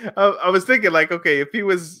 I was thinking, like, okay, if he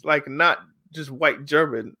was like not just white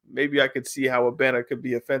German, maybe I could see how a banner could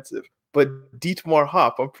be offensive. But Dietmar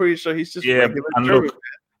Hopp, I'm pretty sure he's just regular German.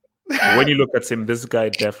 Look, when you look at him, this guy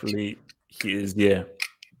definitely he is. Yeah.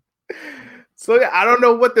 So yeah, I don't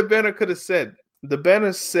know what the banner could have said. The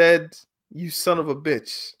banner said, "You son of a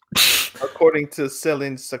bitch," according to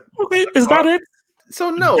Selin. Okay, is that it? So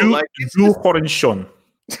no,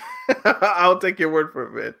 I'll take your word for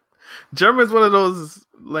it, man. German is one of those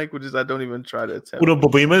languages I don't even try to attempt.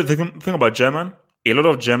 But you know the thing about German, a lot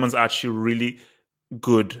of Germans are actually really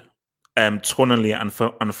good tonally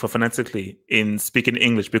and phonetically in speaking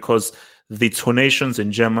English because the tonations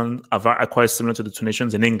in German are quite similar to the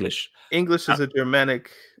tonations in English. English is a Germanic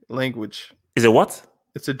language. Is it what?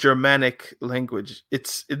 It's a Germanic language.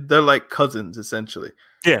 They're like cousins, essentially.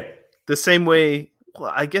 Yeah. The same way,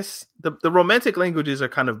 well, I guess the Romantic languages are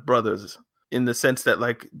kind of brothers in the sense that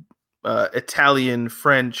like Italian,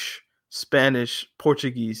 French, Spanish,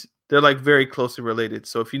 Portuguese, they're like very closely related.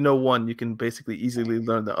 So if you know one, you can basically easily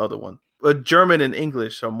learn the other one. But German and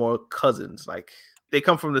English are more cousins. Like they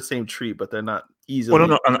come from the same tree, but they're not easily. Well,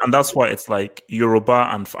 no, and that's why it's like Yoruba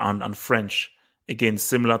and French, again,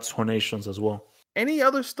 similar to nations as well. Any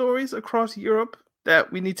other stories across Europe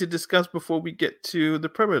that we need to discuss before we get to the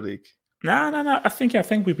Premier League? No. I think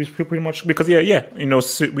we pretty much, because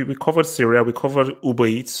we covered Syria, we covered Uber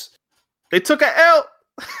Eats. They took an L.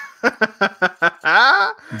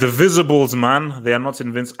 The Visibles, man, they are not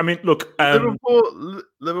invincible. I mean, look,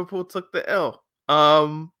 Liverpool took the L.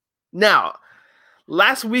 Now,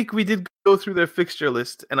 last week we did go through their fixture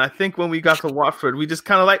list, and I think when we got to Watford, we just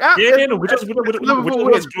kind of like, we just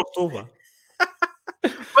glossed over.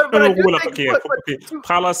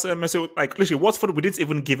 Palace, like literally, Watford, we didn't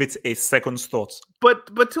even give it a second's thought. But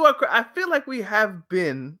I feel like we have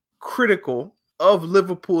been critical of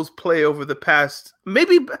Liverpool's play over the past,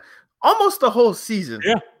 maybe almost the whole season.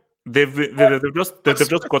 Yeah, they've just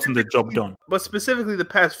gotten the job done. But specifically,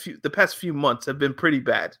 the past few months have been pretty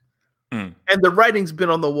bad, and the writing's been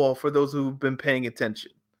on the wall for those who've been paying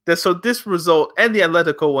attention. So this result and the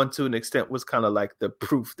Atletico one to an extent was kind of like the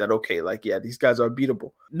proof that, okay, like, yeah, these guys are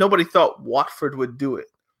beatable. Nobody thought Watford would do it.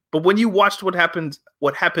 But when you watched what happened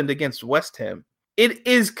against West Ham, it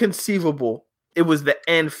is conceivable it was the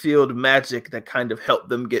Anfield magic that kind of helped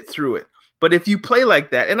them get through it. But if you play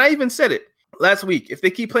like that, and I even said it last week, if they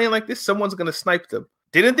keep playing like this, someone's going to snipe them.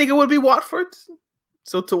 Didn't think it would be Watford.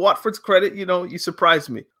 So to Watford's credit, you surprised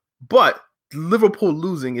me. But Liverpool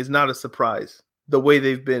losing is not a surprise. The way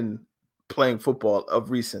they've been playing football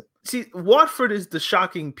of recent. See, Watford is the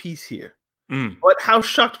shocking piece here. But how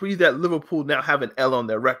shocked were you that Liverpool now have an L on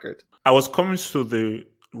their record? I was coming to the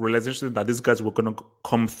realization that these guys were going to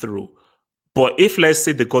come through. But if, let's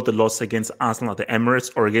say, they got the loss against Arsenal at the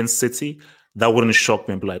Emirates or against City, that wouldn't shock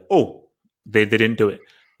me and be like, oh, they didn't do it.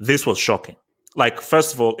 This was shocking. Like,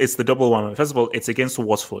 first of all, it's the double one. First of all, it's against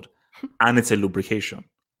Watford, and it's a lubrication.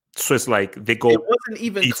 So it's like they got... It wasn't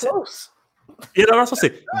even close. Yeah, that's what I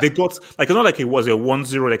say. They got, like, it's not like it was a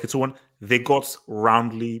 1-0, like it's 1. They got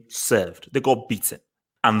roundly served. They got beaten.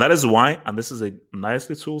 And that is why, and this is a nice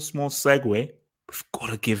little small segue, we've got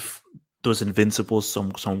to give those Invincibles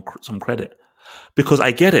some credit. Because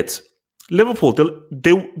I get it. Liverpool,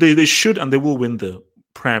 they should and they will win the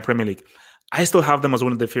Premier League. I still have them as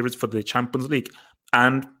one of the favorites for the Champions League.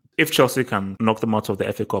 And if Chelsea can knock them out of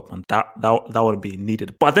the FA Cup, and that would be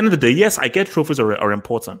needed. But at the end of the day, yes, I get trophies are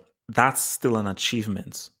important. That's still an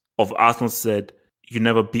achievement. Of Arsenal said, you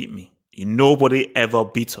never beat me. Nobody ever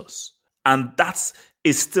beat us. And that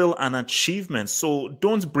is still an achievement. So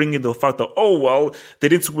don't bring in the fact that, oh, well, they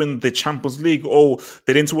didn't win the Champions League. Oh,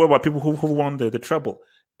 they didn't worry about people who won the treble.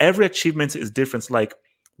 Every achievement is different. Like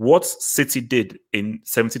what City did in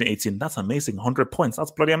 17-18, that's amazing. 100 points,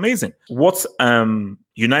 that's bloody amazing. What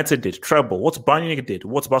United did, treble. What Bayern Munich did,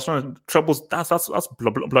 what Barcelona trebles, that's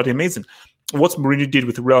bloody amazing. What Mourinho did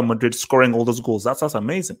with Real Madrid, scoring all those goals, that's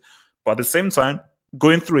amazing. But at the same time,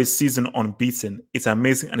 going through a season unbeaten, it's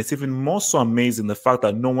amazing. And it's even more so amazing the fact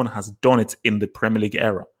that no one has done it in the Premier League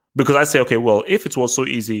era. Because I say, okay, well, if it was so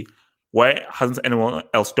easy, why hasn't anyone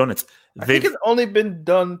else done it? I think it's only been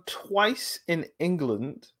done twice in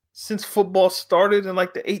England since football started in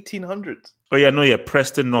like the 1800s. Oh, yeah, no, yeah,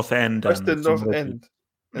 Preston North End.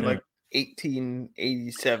 In like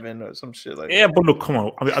 1887 or some shit like that. Yeah, but look, come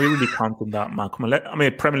on. I mean, really counting that, man. Come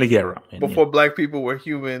on, Premier League era. Man, before black people were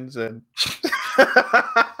humans and...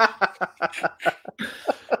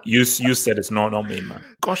 You said it's not me, man.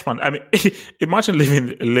 Gosh, man. I mean, imagine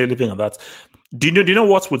living on that. Do you know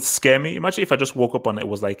what would scare me? Imagine if I just woke up and it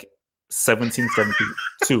was like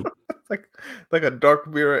 1772. like a Dark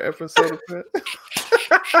Mirror episode of it.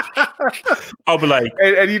 I'll be like,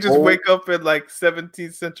 and you just wake up in like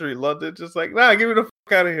 17th century London, just like, nah, get me the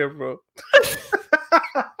fuck out of here, bro.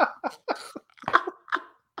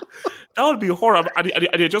 That would be horrible.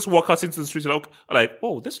 I just walk out into the street and like,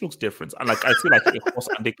 oh, this looks different. And like I see like a horse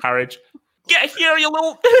and a carriage. Get here, you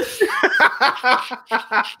little.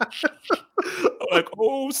 Like,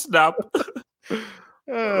 oh snap.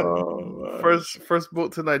 First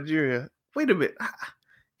boat to Nigeria. Wait a minute.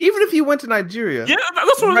 Even if you went to Nigeria, yeah,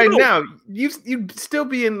 that's what right now, you'd still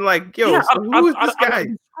be in like, yo, yeah, so who is this guy?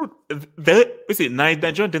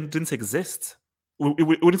 Nigeria didn't exist. We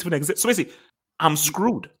wouldn't even exist. So basically, I'm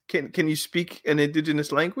screwed. Can you speak an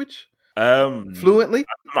indigenous language? Fluently?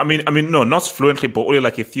 I mean, no, not fluently, but only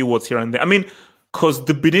like a few words here and there. I mean, because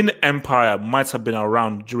the Benin Empire might have been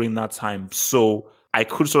around during that time, so I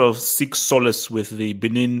could sort of seek solace with the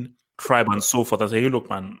Benin tribe and so forth. I say, hey, look,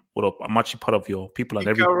 man, what up? I'm actually part of your people and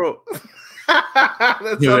everything.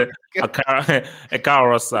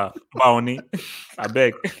 Baoni. I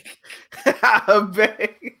beg. I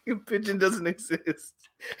beg. Pigeon doesn't exist.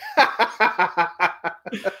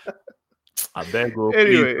 I beg, oh,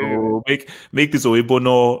 please, Anyway. oh, make this Oibo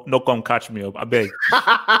no come catch me up. I beg.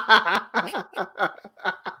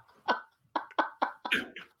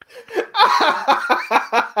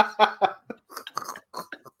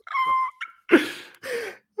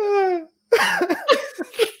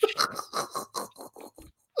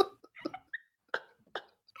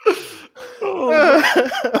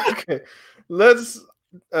 Okay, let's.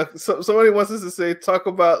 Somebody wants us to say talk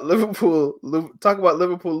about Liverpool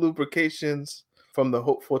lubrications from the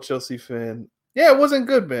hopeful Chelsea fan. Yeah, it wasn't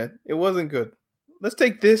good, man. It wasn't good. Let's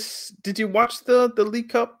take this. Did you watch the League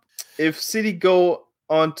Cup? If City go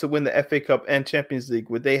on to win the FA Cup and Champions League,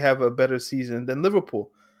 would they have a better season than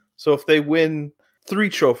Liverpool? So if they win 3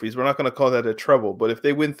 trophies, we're not going to call that a treble, but if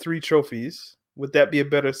they win 3 trophies, would that be a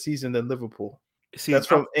better season than Liverpool? See, that's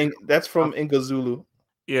from Ingazulu.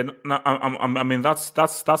 Yeah, no, I mean that's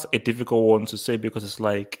a difficult one to say because it's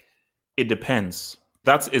like it depends.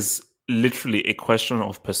 That is literally a question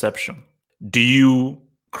of perception. Do you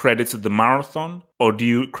credit the marathon or do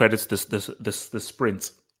you credit the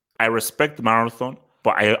sprint? I respect the marathon,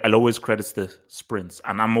 but I'll always credit the sprints,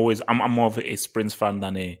 and I'm more of a sprint fan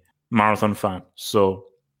than a marathon fan. So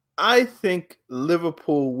I think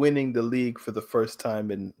Liverpool winning the league for the first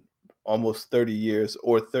time in almost 30 years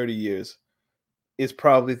or 30 years is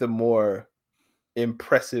probably the more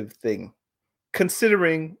impressive thing,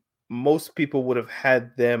 considering most people would have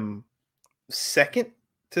had them second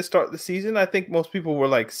to start the season. I think most people were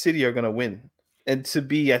like, City are going to win. And to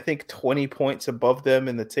be, I think, 20 points above them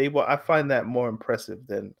in the table, I find that more impressive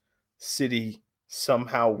than City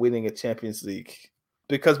somehow winning a Champions League,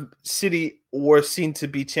 because City were seen to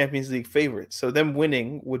be Champions League favorites. So them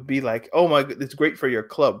winning would be like, oh my God, it's great for your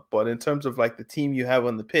club. But in terms of like the team you have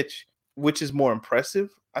on the pitch, which is more impressive,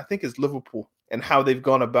 I think is Liverpool and how they've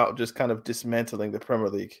gone about just kind of dismantling the Premier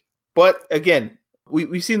League. But again,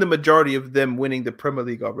 we've seen the majority of them winning the Premier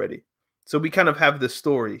League already. So we kind of have the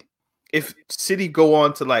story. If City go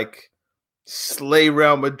on to like slay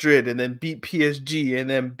Real Madrid and then beat PSG and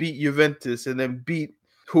then beat Juventus and then beat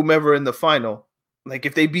whomever in the final, like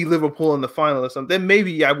if they beat Liverpool in the final or something, then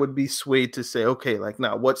maybe I would be swayed to say, okay, like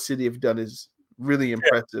now what City have done is really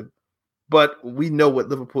impressive. Yeah. But we know what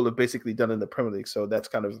Liverpool have basically done in the Premier League, so that's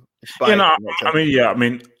kind of I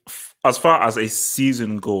mean, as far as a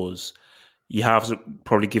season goes, you have to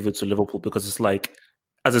probably give it to Liverpool because it's like,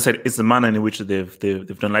 as I said, it's the manner in which they've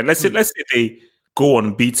done. Like let's say they go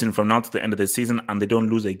unbeaten from now to the end of the season and they don't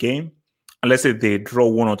lose a game, and let's say they draw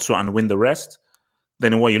 1 or 2 and win the rest.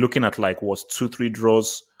 Then what you're looking at, like, was 2-3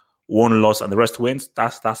 draws, 1 loss, and the rest wins.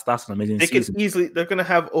 That's an amazing season. They're going to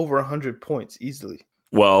have over 100 points easily.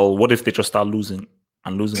 Well, what if they just start losing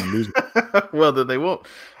and losing and losing? Well, then they won't.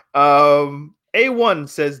 A1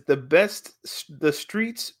 says the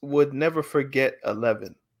streets would never forget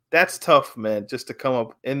 11. That's tough, man, just to come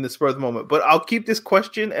up in the spur of the moment. But I'll keep this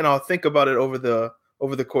question and I'll think about it over the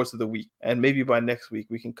course of the week. And maybe by next week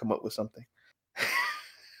we can come up with something.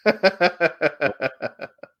 From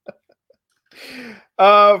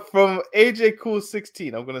AJ Cool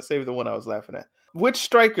 16, I'm going to save the one I was laughing at. Which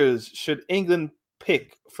strikers should England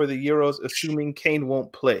pick for the Euros, assuming Kane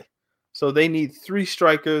won't play? So they need 3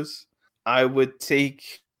 strikers. I would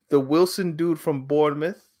take the Wilson dude from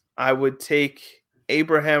Bournemouth. I would take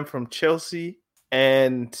Abraham from Chelsea.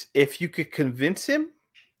 And if you could convince him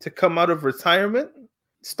to come out of retirement,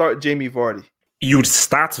 start Jamie Vardy. You'd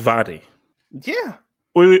start Vardy? Yeah.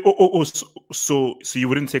 So you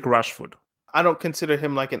wouldn't take Rashford? I don't consider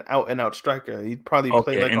him like an out-and-out striker. He'd probably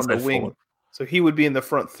play like on the wing. Forward. So he would be in the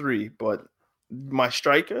front 3, but my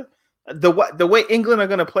striker, the way England are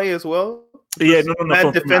going to play as well. Yeah,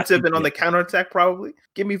 no, defensive and on the counterattack, probably.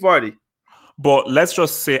 Give me Vardy. But let's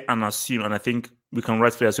just say and assume, and I think we can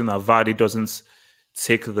rightfully assume that Vardy doesn't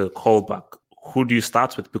take the call back. Who do you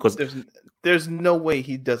start with? Because there's no way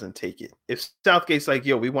he doesn't take it. If Southgate's like,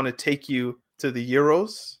 yo, we want to take you to the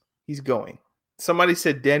Euros, he's going. Somebody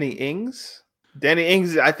said Danny Ings. Danny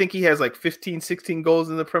Ings, I think he has like 15, 16 goals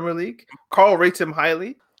in the Premier League. Carl rates him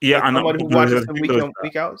highly. Yeah, like someone who watches him week in,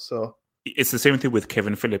 week out. So it's the same thing with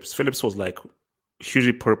Kevin Phillips. Phillips was like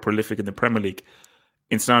hugely prolific in the Premier League.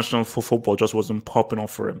 International football just wasn't popping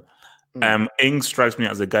off for him. Ings strikes me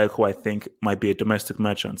as a guy who I think might be a domestic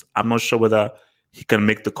merchant. I'm not sure whether he can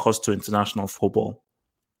make the cost to international football,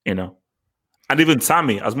 you know. And even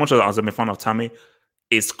Tammy, as much as I'm a fan of Tammy,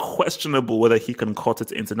 it's questionable whether he can cut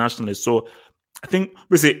it internationally. So I think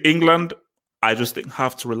we say England, I just think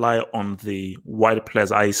have to rely on the wide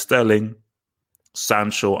players, i.e. Sterling,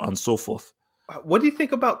 Sancho, and so forth. What do you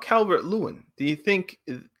think about Calvert-Lewin? Do you think...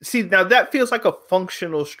 See, now that feels like a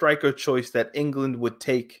functional striker choice that England would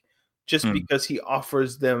take just because he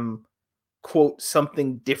offers them quote,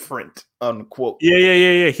 something different, unquote.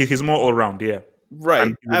 Yeah. He's more all round, yeah.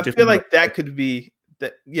 Right. I feel like that could be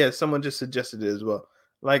that. Yeah, someone just suggested it as well.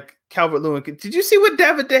 Like Calvert-Lewin. Did you see what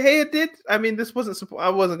David De Gea did? I mean, this wasn't. I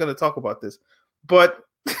wasn't going to talk about this, but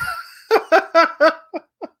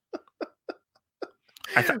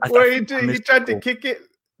where he tried to kick it.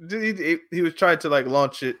 He was trying to like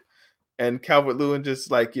launch it, and Calvert-Lewin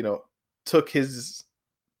just like took his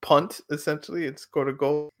punt essentially and scored a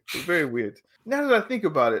goal. It was very weird. Now that I think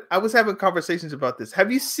about it, I was having conversations about this.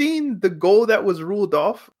 Have you seen the goal that was ruled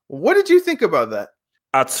off? What did you think about that?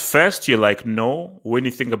 At first, you're like, no. When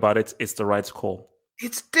you think about it, it's the right call.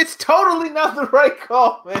 It's totally not the right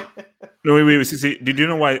call, man. No, wait. See, did you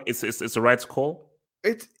know why it's the right call?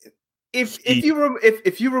 It's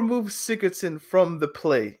if you remove Sigurdsson from the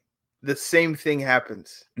play, the same thing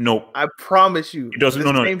happens. No, I promise you, it doesn't.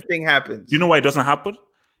 The same thing happens. Do you know why it doesn't happen?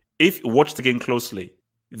 If you watch the game closely,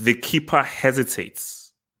 the keeper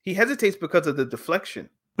hesitates. He hesitates because of the deflection.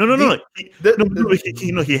 No. He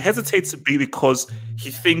hesitates because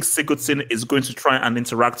he thinks Sigurdsson is going to try and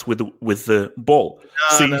interact with the ball.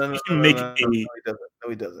 No,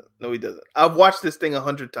 he doesn't. I've watched this thing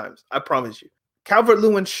 100 times. I promise you.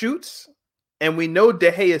 Calvert-Lewin shoots, and we know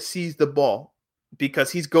De Gea sees the ball because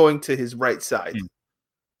he's going to his right side.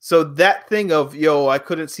 So that thing of, I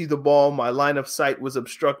couldn't see the ball, my line of sight was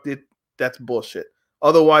obstructed, that's bullshit.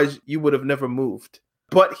 Otherwise, you would have never moved.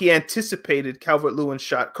 But he anticipated Calvert-Lewin's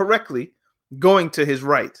shot correctly, going to his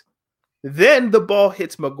right. Then the ball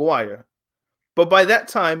hits Maguire. But by that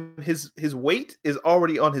time, his weight is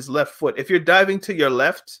already on his left foot. If you're diving to your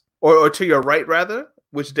left, or to your right, rather,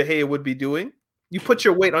 which De Gea would be doing, you put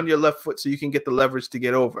your weight on your left foot so you can get the leverage to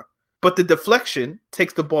get over. But the deflection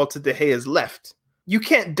takes the ball to De Gea's left. You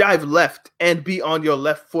can't dive left and be on your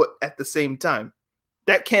left foot at the same time.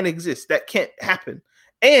 That can't exist. That can't happen.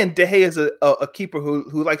 And De Gea is a keeper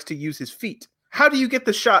who likes to use his feet. How do you get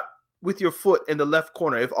the shot with your foot in the left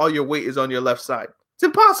corner if all your weight is on your left side? It's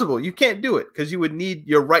impossible. You can't do it because you would need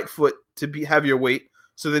your right foot to have your weight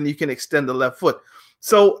so then you can extend the left foot.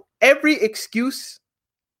 So every excuse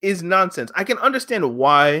is nonsense. I can understand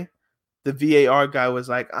why the VAR guy was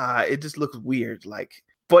like, it just looks weird.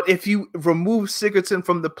 But if you remove Sigurdsson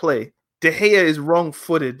from the play, De Gea is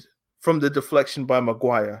wrong-footed from the deflection by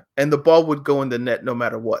Maguire, and the ball would go in the net no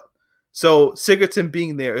matter what. So Sigurdsson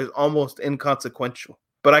being there is almost inconsequential.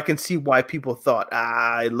 But I can see why people thought,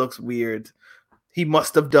 it looks weird. He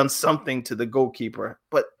must have done something to the goalkeeper.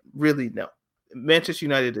 But really, no. Manchester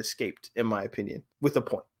United escaped, in my opinion, with a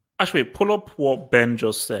point. Actually, pull up what Ben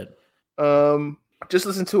just said. Just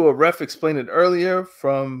listen to a ref explain it earlier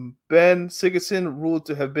from Ben. Sigurdsson ruled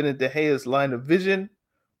to have been in De Gea's line of vision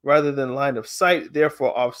rather than line of sight,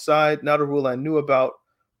 therefore offside. Not a rule I knew about,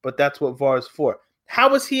 but that's what VAR is for. How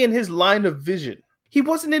was he in his line of vision? He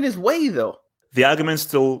wasn't in his way, though. The argument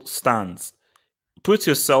still stands. Put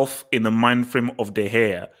yourself in the mind frame of De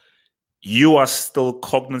Gea. You are still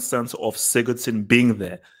cognizant of Sigurdsson being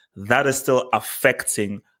there. That is still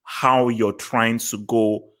affecting how you're trying to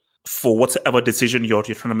go for whatever decision you're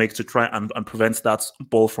trying to make to try and prevent that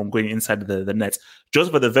ball from going inside the net.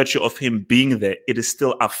 Just by the virtue of him being there, it is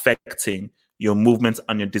still affecting your movement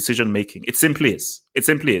and your decision making. It simply is.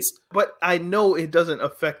 But I know it doesn't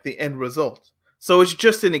affect the end result. So it's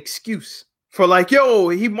just an excuse for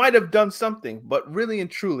he might have done something. But really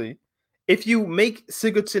and truly, if you make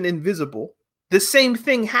Sigurdsson invisible, the same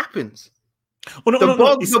thing happens. Oh, the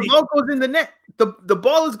ball goes in the net. The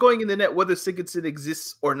ball is going in the net whether Sigurdsson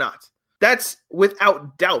exists or not. That's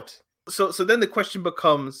without doubt. So then the question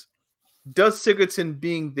becomes, does Sigurdsson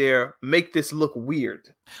being there make this look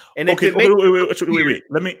weird? And wait.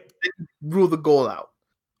 Let me rule the goal out.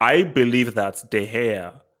 I believe that De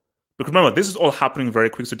Gea, because remember, this is all happening very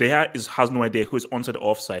quick. So De Gea has no idea who is onside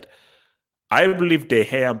or offside. I believe De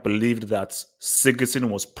Gea believed that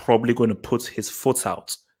Sigurdsson was probably going to put his foot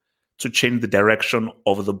out to change the direction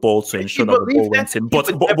of the ball to ensure that the ball went in. But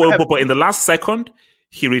in the last second,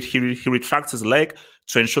 he retracts his leg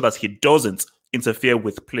to ensure that he doesn't interfere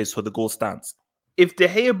with play so the goal stands. If De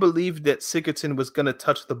Gea believed that Sigurdsson was going to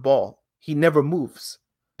touch the ball, he never moves.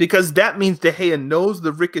 Because that means De Gea knows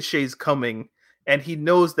the ricochet is coming and he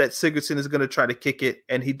knows that Sigurdsson is going to try to kick it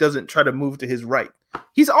and he doesn't try to move to his right.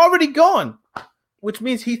 He's already gone, which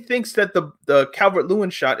means he thinks that the Calvert-Lewin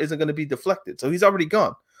shot isn't going to be deflected. So he's already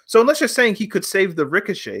gone. So unless you're saying he could save the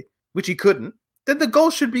ricochet, which he couldn't, then the goal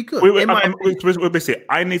should be good.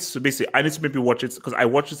 I need to maybe watch it because I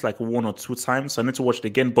watched it 1 or 2 times. So I need to watch it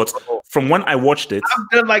again. But from when I watched it, I've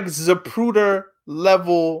done Zapruder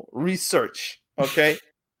level research, okay,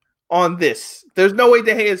 on this. There's no way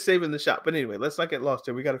De Gea is saving the shot. But anyway, let's not get lost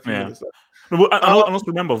here. We got to figure this out. No, and also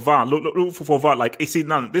remember VAR. Look for VAR. Like, you see,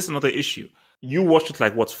 now this is another issue. You watched it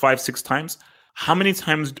like what 5-6 times. How many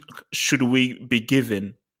times should we be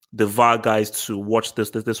given the VAR guys to watch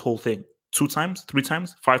this whole thing? 2 times, 3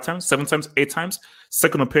 times, 5 times, 7 times, 8 times.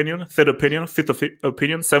 Second opinion, third opinion, fifth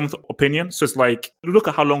opinion, seventh opinion. So it's like, look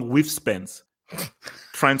at how long we've spent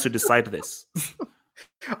trying to decide this.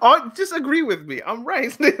 Oh, just agree with me. I'm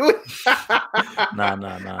right. Nah.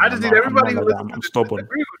 I just need everybody who listens I'm stubborn.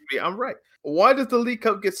 agree with me. I'm right. Why does the League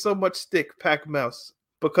Cup get so much stick, Pac Mouse?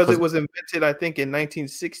 Because it was invented, I think, in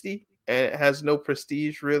 1960, and it has no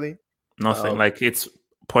prestige, really. Nothing. Like, it's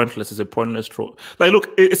pointless. It's a pointless trophy. Like,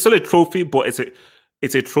 look, it's still a trophy, but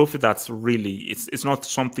it's a trophy that's really it's not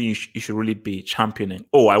something you should really be championing.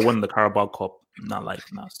 Oh, I won the Carabao Cup.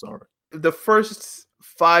 Sorry. The first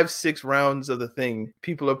 5-6 rounds of the thing,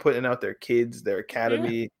 people are putting out their kids, their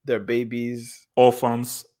academy, their babies,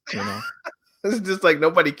 orphans. It's just like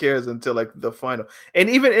nobody cares until like the final. And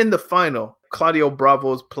even in the final, Claudio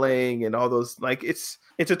Bravo's playing and all those, like, it's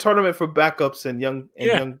a tournament for backups and young.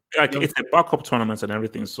 It's a backup tournament and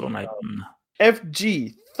everything. So like,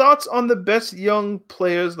 FG, thoughts on the best young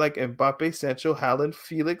players like Mbappe, Sancho, Haaland,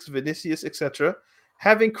 Felix, Vinicius, etc.,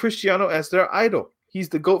 having Cristiano as their idol? He's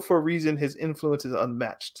the GOAT for a reason. His influence is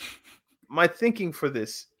unmatched. My thinking for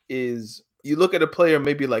this is, you look at a player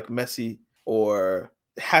maybe like Messi or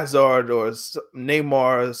Hazard or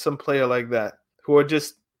Neymar, or some player like that, who are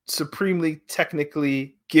just supremely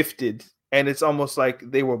technically gifted, and it's almost like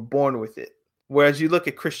they were born with it. Whereas you look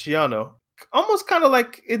at Cristiano, almost kind of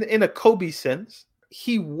like in a Kobe sense,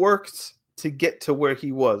 he worked to get to where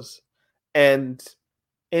he was. And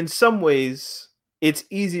in some ways, it's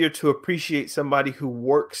easier to appreciate somebody who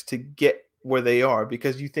works to get where they are,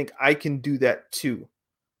 because you think, I can do that too,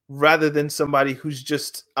 rather than somebody who's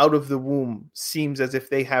just out of the womb seems as if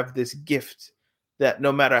they have this gift that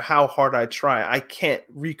no matter how hard I try, I can't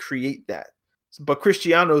recreate that. But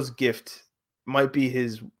Cristiano's gift might be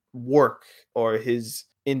his work or his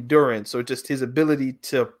endurance or just his ability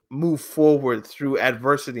to move forward through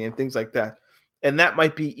adversity and things like that. And that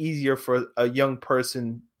might be easier for a young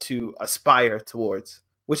person to aspire towards,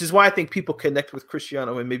 which is why I think people connect with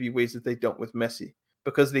Cristiano in maybe ways that they don't with Messi,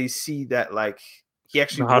 because they see that, like, he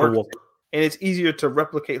actually worked, and it's easier to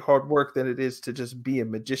replicate hard work than it is to just be a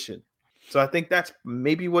magician. So I think that's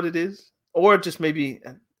maybe what it is. Or just maybe,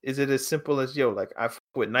 is it as simple as, like, I fuck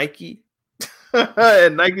with Nike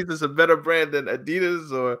and Nike's is a better brand than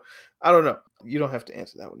Adidas, or I don't know. You don't have to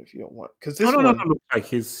answer that one if you don't want, because this one looks like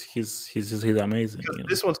he's amazing.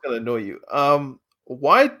 This one's gonna annoy you.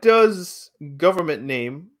 Why does government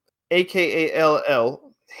name AKALL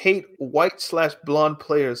hate white/blonde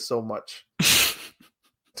players so much?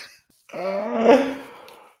 Oh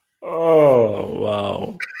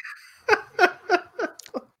wow!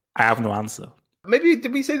 I have no answer. Maybe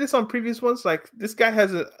did we say this on previous ones? Like, this guy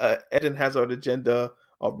has a Eden Hazard agenda,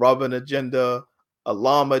 a Robin agenda, a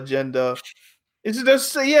Llama agenda. He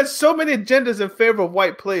has so many agendas in favor of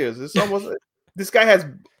white players. It's almost this guy has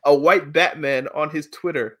a white Batman on his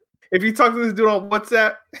Twitter. If you talk to this dude on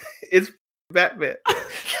WhatsApp, it's Batman.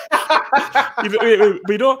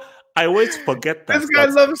 I always forget that. This guy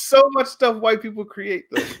loves so much stuff white people create,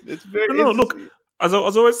 though. It's very look. As I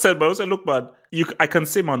always said, but I said, look, man, I can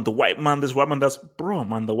say, man, the white man, this white man, that's, bro,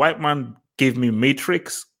 man, the white man gave me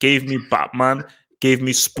Matrix, gave me Batman, gave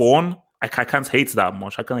me Spawn. I can't hate that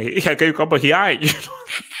much. I can't come here.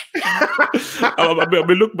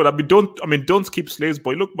 Don't keep slaves,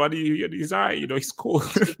 boy. Look, man, he's eye, he's cool.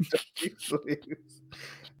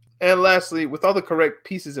 And lastly, with all the correct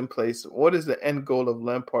pieces in place, what is the end goal of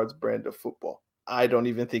Lampard's brand of football? I don't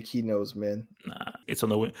even think he knows, man. Nah, it's on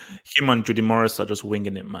the way. Him and Judy Morris are just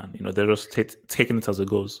winging it, man. They're just taking it as it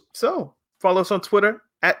goes. So follow us on Twitter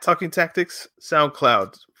at Talking Tactics,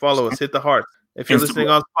 SoundCloud. Follow us, hit the heart. If you're listening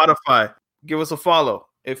on Spotify, give us a follow.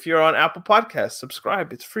 If you're on Apple Podcasts,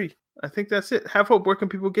 subscribe. It's free. I think that's it. Have Hope, where can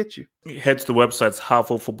people get you? Head to the websites,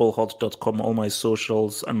 havehopefootballhot.com. All my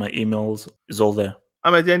socials and my emails is all there.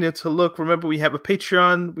 I'm at Daniel Tuluk. Remember, we have a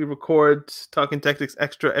Patreon. We record Talking Tactics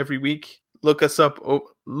Extra every week. Look us up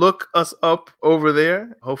over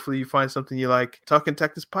there. Hopefully you find something you like. Talking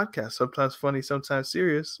Tactics podcast. Sometimes funny, sometimes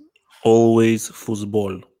serious. Always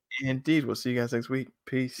football. Indeed. We'll see you guys next week.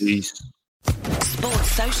 Peace.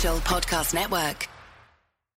 Sports Social Podcast Network.